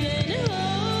me. And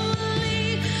holy,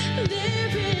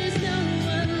 there is no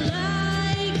one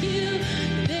like you.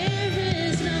 There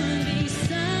is none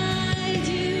beside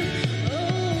you.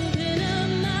 Open up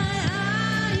my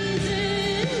eyes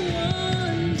in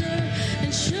wonder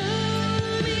and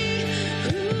show me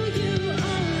who you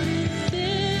are and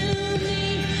fill me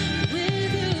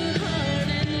with your heart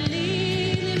and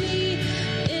lead me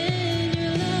in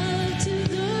your love to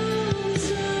those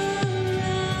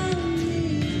around me.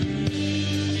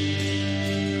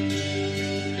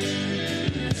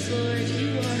 Yes, Lord, you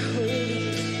are holy.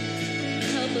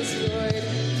 Help us, Lord,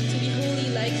 to be holy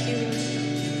like you.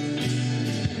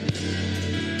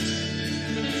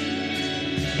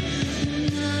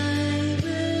 I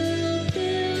will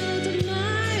build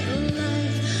my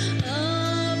life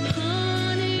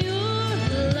upon your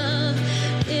love.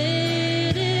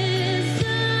 It is a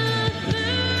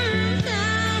firm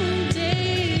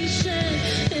foundation,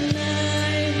 and I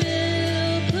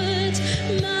will put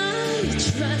my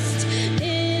trust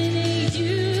in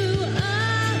you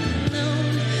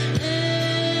alone,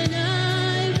 and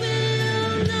I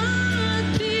will not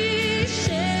be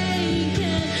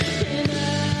shaken, and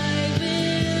I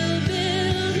will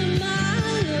build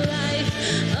my life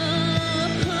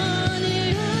upon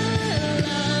your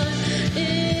love.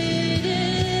 It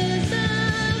is a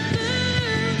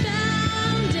firm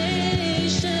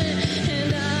foundation,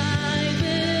 and I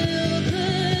will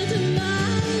put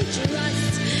my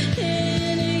trust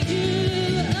in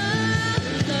you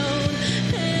alone,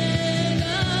 and I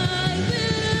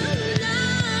will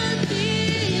not be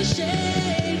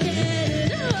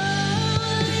shaken.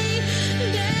 Holy,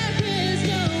 there is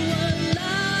no one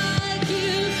like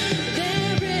you.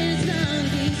 There is none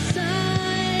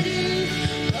beside you.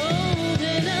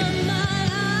 Open up my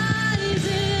eyes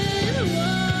in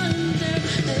wonder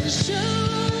and show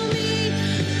me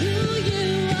who you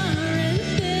are and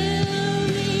fill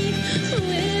me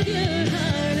with your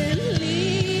heart and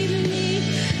lead me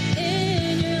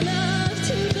in your love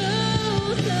to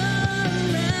those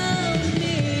around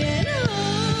me. And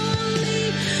holy,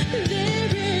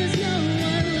 there is no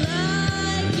one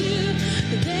like you.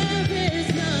 There is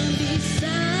none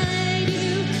beside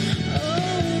you.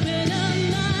 Open up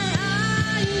my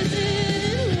eyes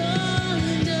in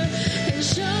wonder and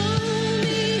show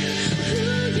me who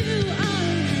you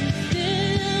are and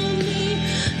fill me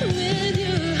with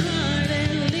your heart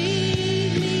and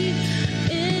lead me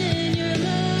in your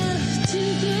love to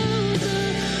those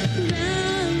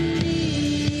around me.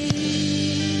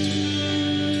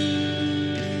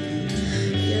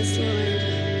 Yes, Lord,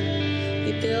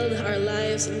 we build our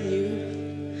lives on you.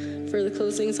 For the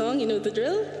closing song, you know the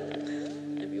drill.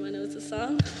 Everyone knows the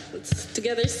song. Let's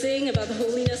together sing about the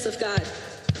holiness of God.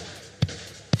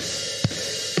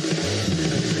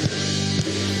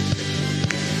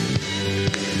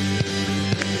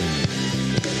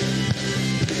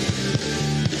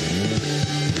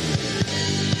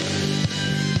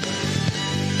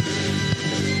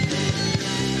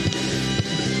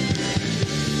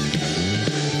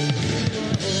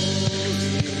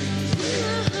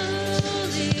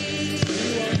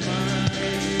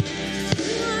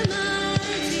 You are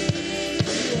mighty.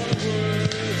 You are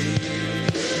worthy.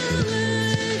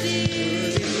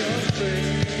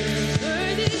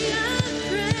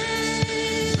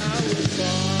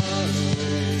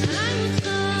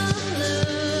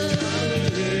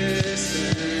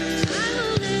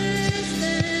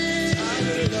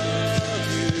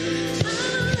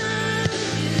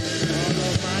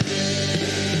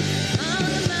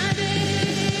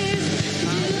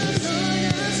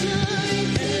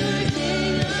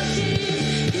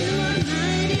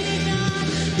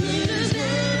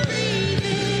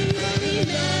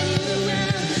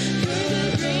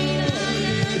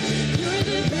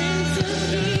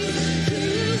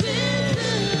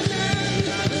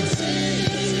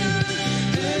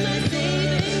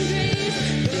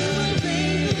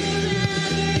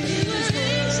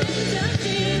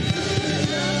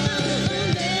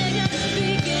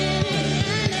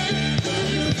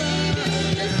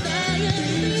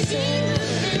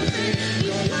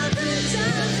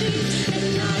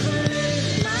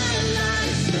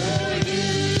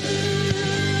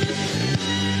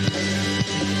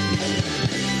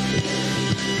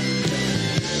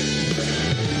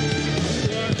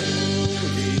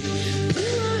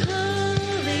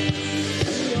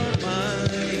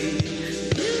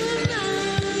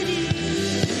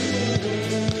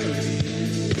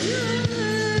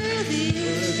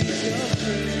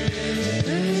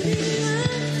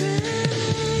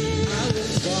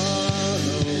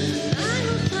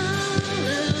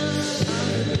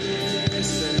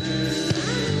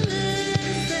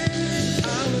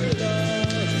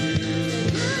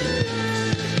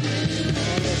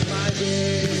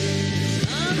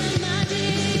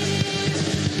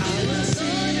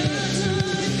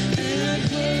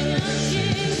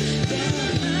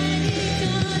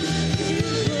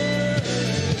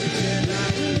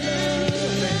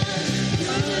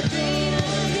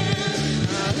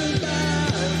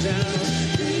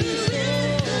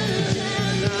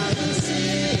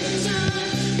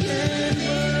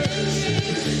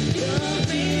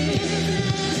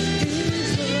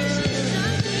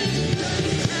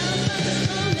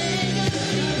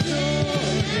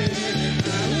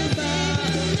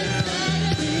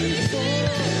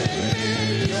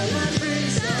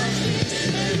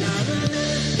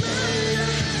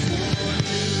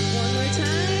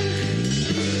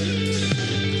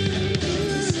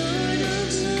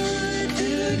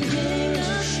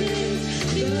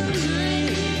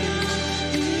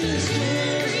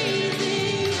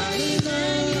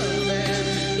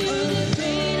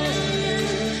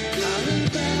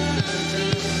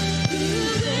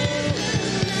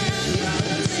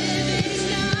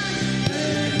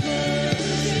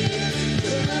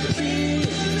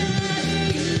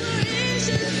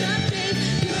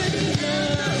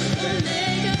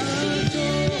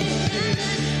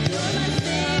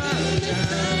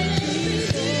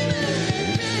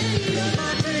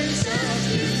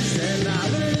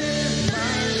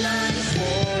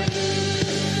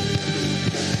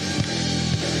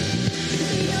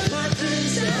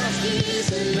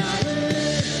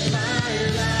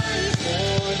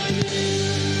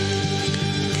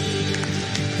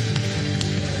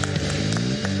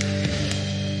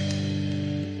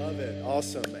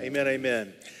 Amen,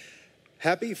 amen.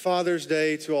 Happy Father's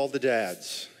Day to all the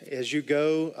dads. As you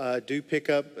go, do pick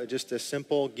up just a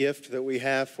simple gift that we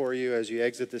have for you as you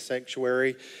exit the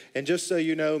sanctuary. And just so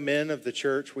you know, men of the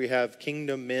church, we have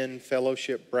Kingdom Men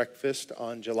Fellowship Breakfast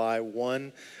on July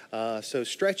 1. So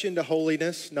stretch into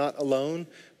holiness, not alone,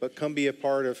 but come be a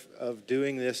part of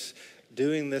doing this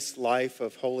life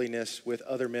of holiness with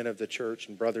other men of the church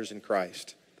and brothers in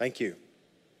Christ. Thank you.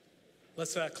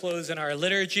 Let's close in our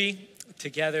liturgy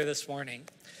together this morning.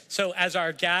 So as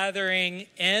our gathering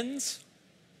ends,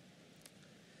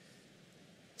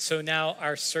 so now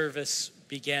our service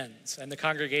begins, and the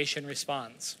congregation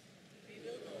responds.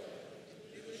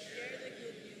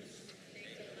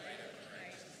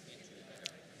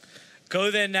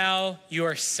 Go then now, you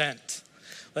are sent.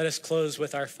 Let us close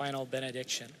with our final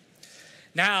benediction.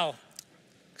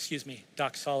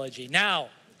 Doxology. Now,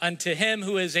 unto him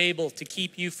who is able to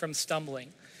keep you from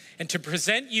stumbling and to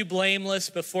present you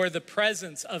blameless before the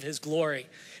presence of his glory,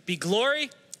 be glory,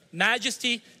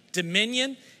 majesty,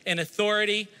 dominion, and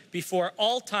authority before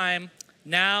all time,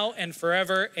 now and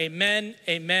forever. Amen.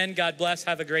 Amen. God bless.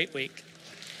 Have a great week.